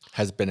who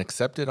has been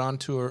accepted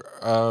onto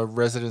a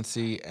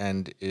residency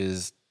and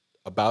is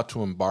about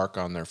to embark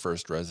on their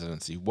first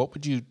residency? What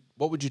would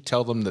you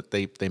tell them that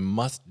they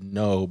must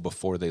know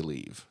before they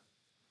leave?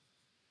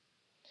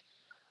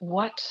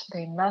 What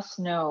they must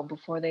know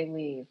before they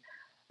leave,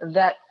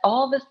 that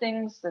all the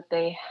things that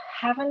they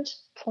haven't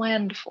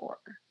planned for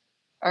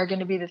are going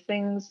to be the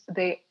things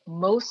they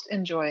most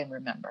enjoy and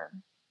remember.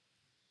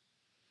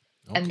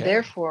 And Okay.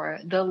 therefore,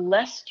 the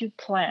less you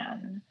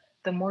plan,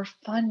 the more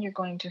fun you're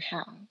going to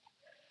have.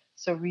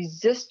 So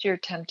resist your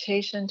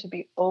temptation to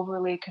be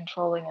overly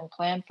controlling and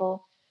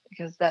planful,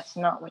 because that's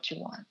not what you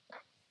want.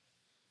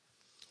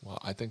 Well,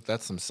 I think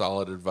that's some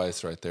solid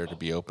advice right there, to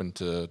be open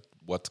to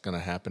what's going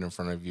to happen in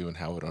front of you and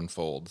how it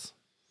unfolds.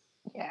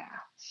 Yeah.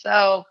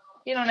 So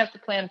you don't have to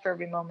plan for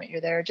every moment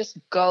you're there. Just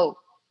go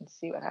and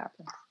see what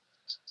happens.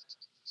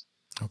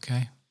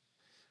 Okay.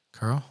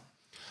 Carl,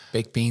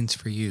 baked beans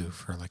for you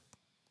for like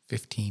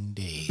 15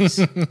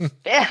 days.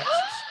 Yeah.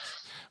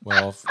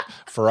 Well,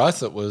 for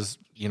us, it was,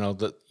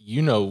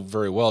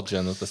 very well,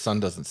 Jen, that the sun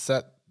doesn't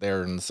set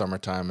there in the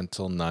summertime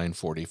until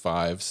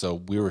 9:45. So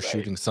we were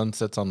shooting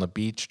sunsets on the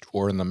beach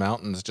or in the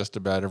mountains just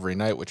about every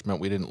night, which meant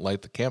we didn't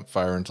light the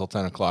campfire until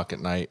 10 o'clock at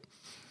night.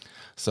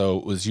 So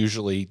it was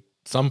usually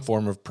some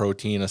form of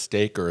protein, a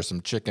steak or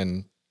some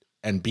chicken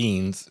and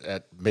beans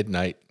at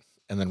midnight,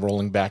 and then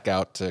rolling back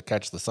out to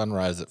catch the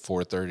sunrise at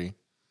 4:30.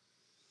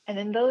 And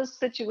in those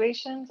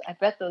situations, I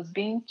bet those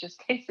beans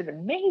just tasted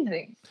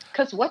amazing.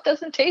 Because what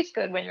doesn't taste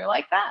good when you're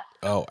like that?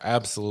 Oh,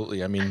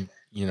 absolutely. I mean,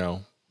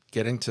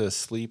 getting to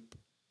sleep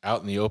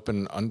out in the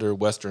open under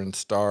western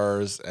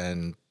stars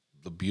and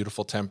the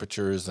beautiful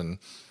temperatures and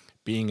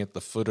being at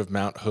the foot of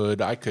Mount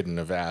Hood, I couldn't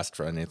have asked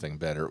for anything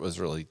better. It was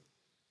really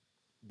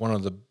one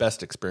of the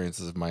best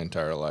experiences of my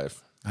entire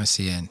life. I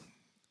see a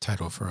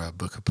title for a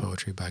book of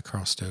poetry by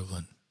Carl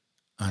Stovlin,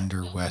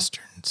 Under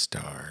Western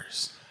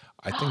Stars.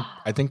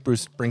 I think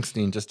Bruce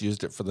Springsteen just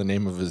used it for the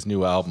name of his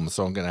new album,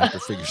 so I'm going to have to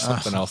figure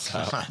something else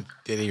out.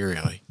 Did he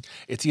really?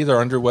 It's either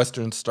Under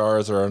Western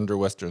Stars or Under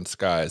Western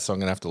Skies, so I'm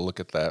going to have to look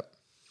at that.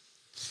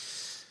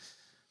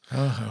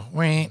 Oh,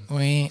 wait.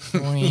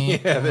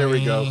 Yeah, there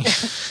we go.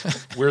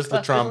 Where's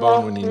the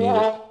trombone when you need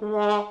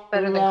it?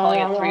 Better than calling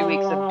it 3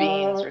 weeks of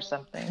beans or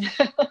something.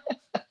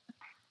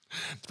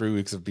 3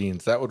 weeks of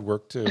beans. That would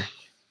work too.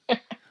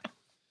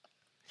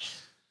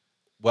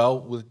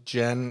 Well, with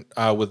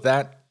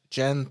that,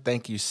 Jen,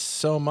 thank you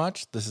so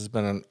much. This has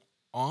been an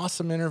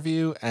awesome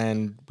interview,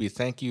 and we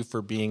thank you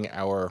for being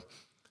our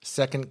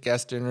second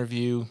guest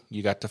interview.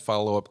 You got to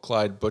follow up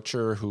Clyde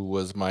Butcher, who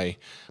was my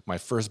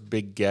first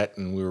big get,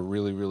 and we were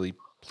really, really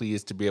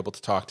pleased to be able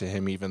to talk to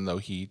him, even though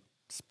he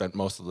spent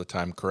most of the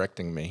time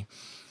correcting me.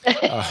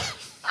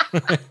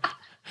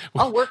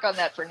 I'll work on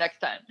that for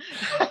next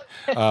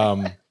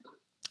time.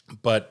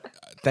 But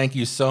thank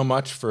you so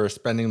much for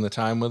spending the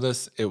time with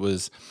us. It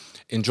was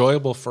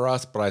enjoyable for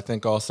us, but I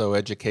think also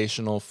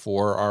educational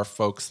for our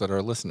folks that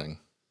are listening.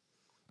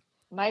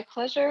 My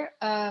pleasure.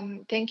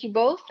 Thank you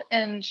both.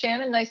 And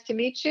Shannon, nice to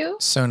meet you.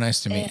 So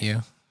nice to meet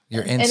you.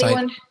 Your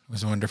insight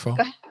was wonderful.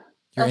 Go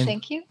ahead.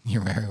 Thank you.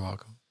 You're very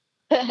welcome.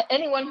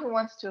 Anyone who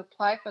wants to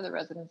apply for the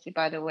residency,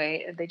 by the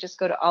way, they just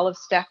go to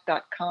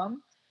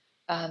olivestack.com.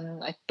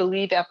 I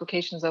believe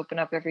applications open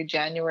up every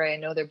January. I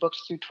know they're booked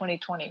through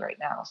 2020 right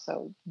now.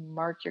 So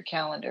mark your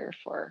calendar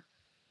for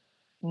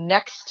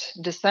next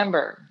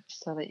December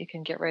so that you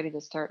can get ready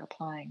to start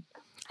applying.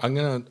 I'm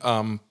going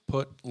to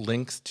put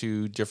links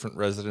to different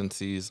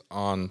residencies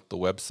on the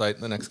website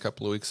in the next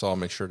couple of weeks, so I'll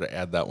make sure to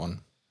add that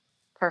one.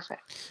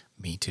 Perfect.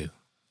 Me too.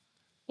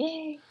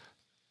 Yay.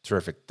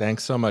 Terrific.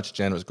 Thanks so much,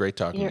 Jen. It was great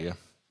talking to you.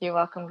 You're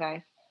welcome,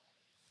 guys.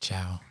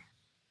 Ciao.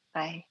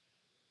 Bye.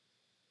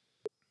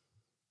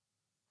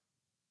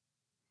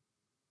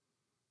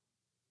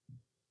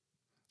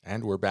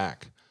 And we're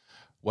back.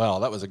 Well,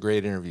 that was a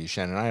great interview,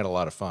 Shannon. I had a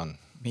lot of fun.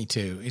 Me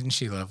too. Isn't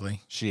she lovely?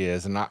 She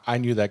is. And I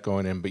knew that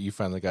going in, but you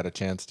finally got a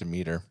chance to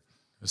meet her.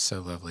 It was so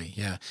lovely.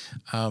 Yeah.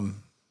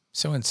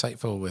 So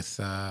insightful with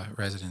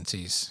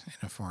residencies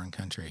in a foreign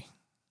country.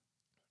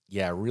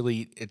 Yeah,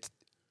 really,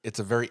 it's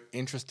a very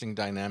interesting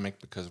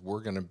dynamic because we're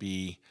going to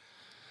be,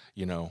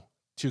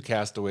 two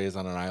castaways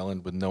on an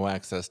island with no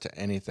access to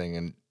anything.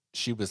 And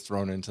she was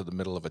thrown into the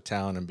middle of a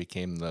town and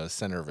became the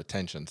center of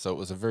attention. So it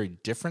was a very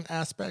different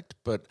aspect,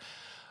 but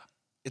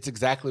it's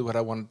exactly what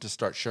I wanted to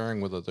start sharing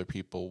with other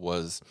people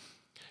was,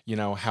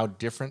 how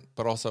different,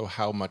 but also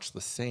how much the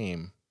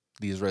same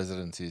these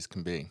residencies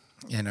can be.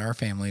 And our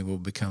family will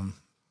become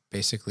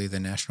basically the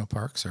National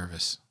Park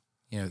Service.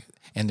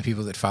 and the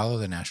people that follow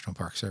the National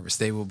Park Service,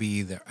 they will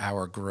be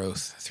our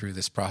growth through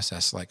this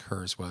process, like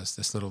hers was,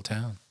 this little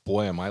town.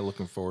 Boy, am I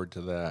looking forward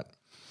to that.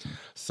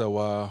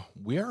 So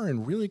we are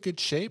in really good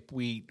shape.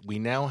 We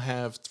now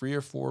have 3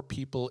 or 4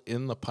 people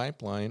in the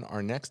pipeline.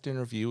 Our next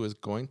interview is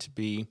going to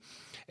be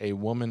a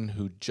woman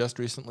who just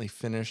recently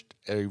finished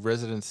a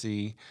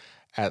residency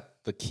at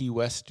the Key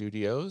West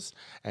Studios,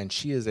 and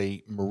she is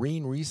a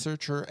marine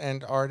researcher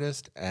and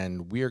artist,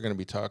 and we are going to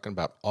be talking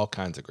about all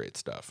kinds of great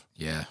stuff.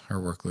 Yeah, her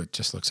work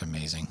just looks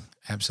amazing.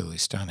 Absolutely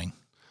stunning.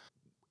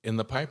 In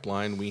the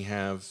pipeline, we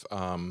have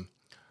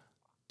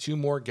 2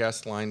 more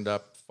guests lined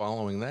up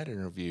following that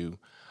interview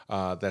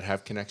that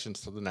have connections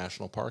to the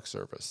National Park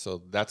Service.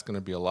 So that's going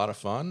to be a lot of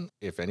fun.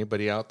 If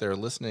anybody out there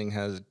listening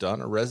has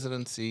done a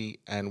residency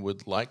and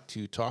would like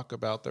to talk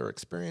about their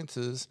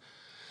experiences,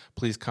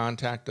 please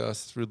contact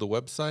us through the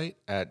website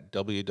at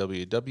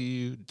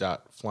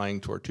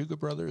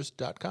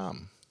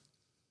www.flyingtortugabrothers.com.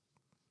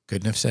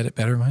 Couldn't have said it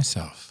better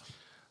myself.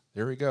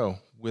 There we go.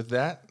 With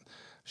that,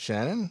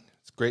 Shannon,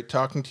 it's great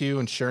talking to you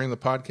and sharing the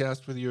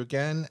podcast with you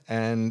again.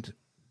 And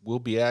we'll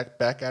be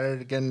back at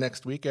it again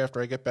next week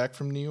after I get back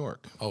from New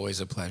York.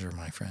 Always a pleasure,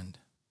 my friend.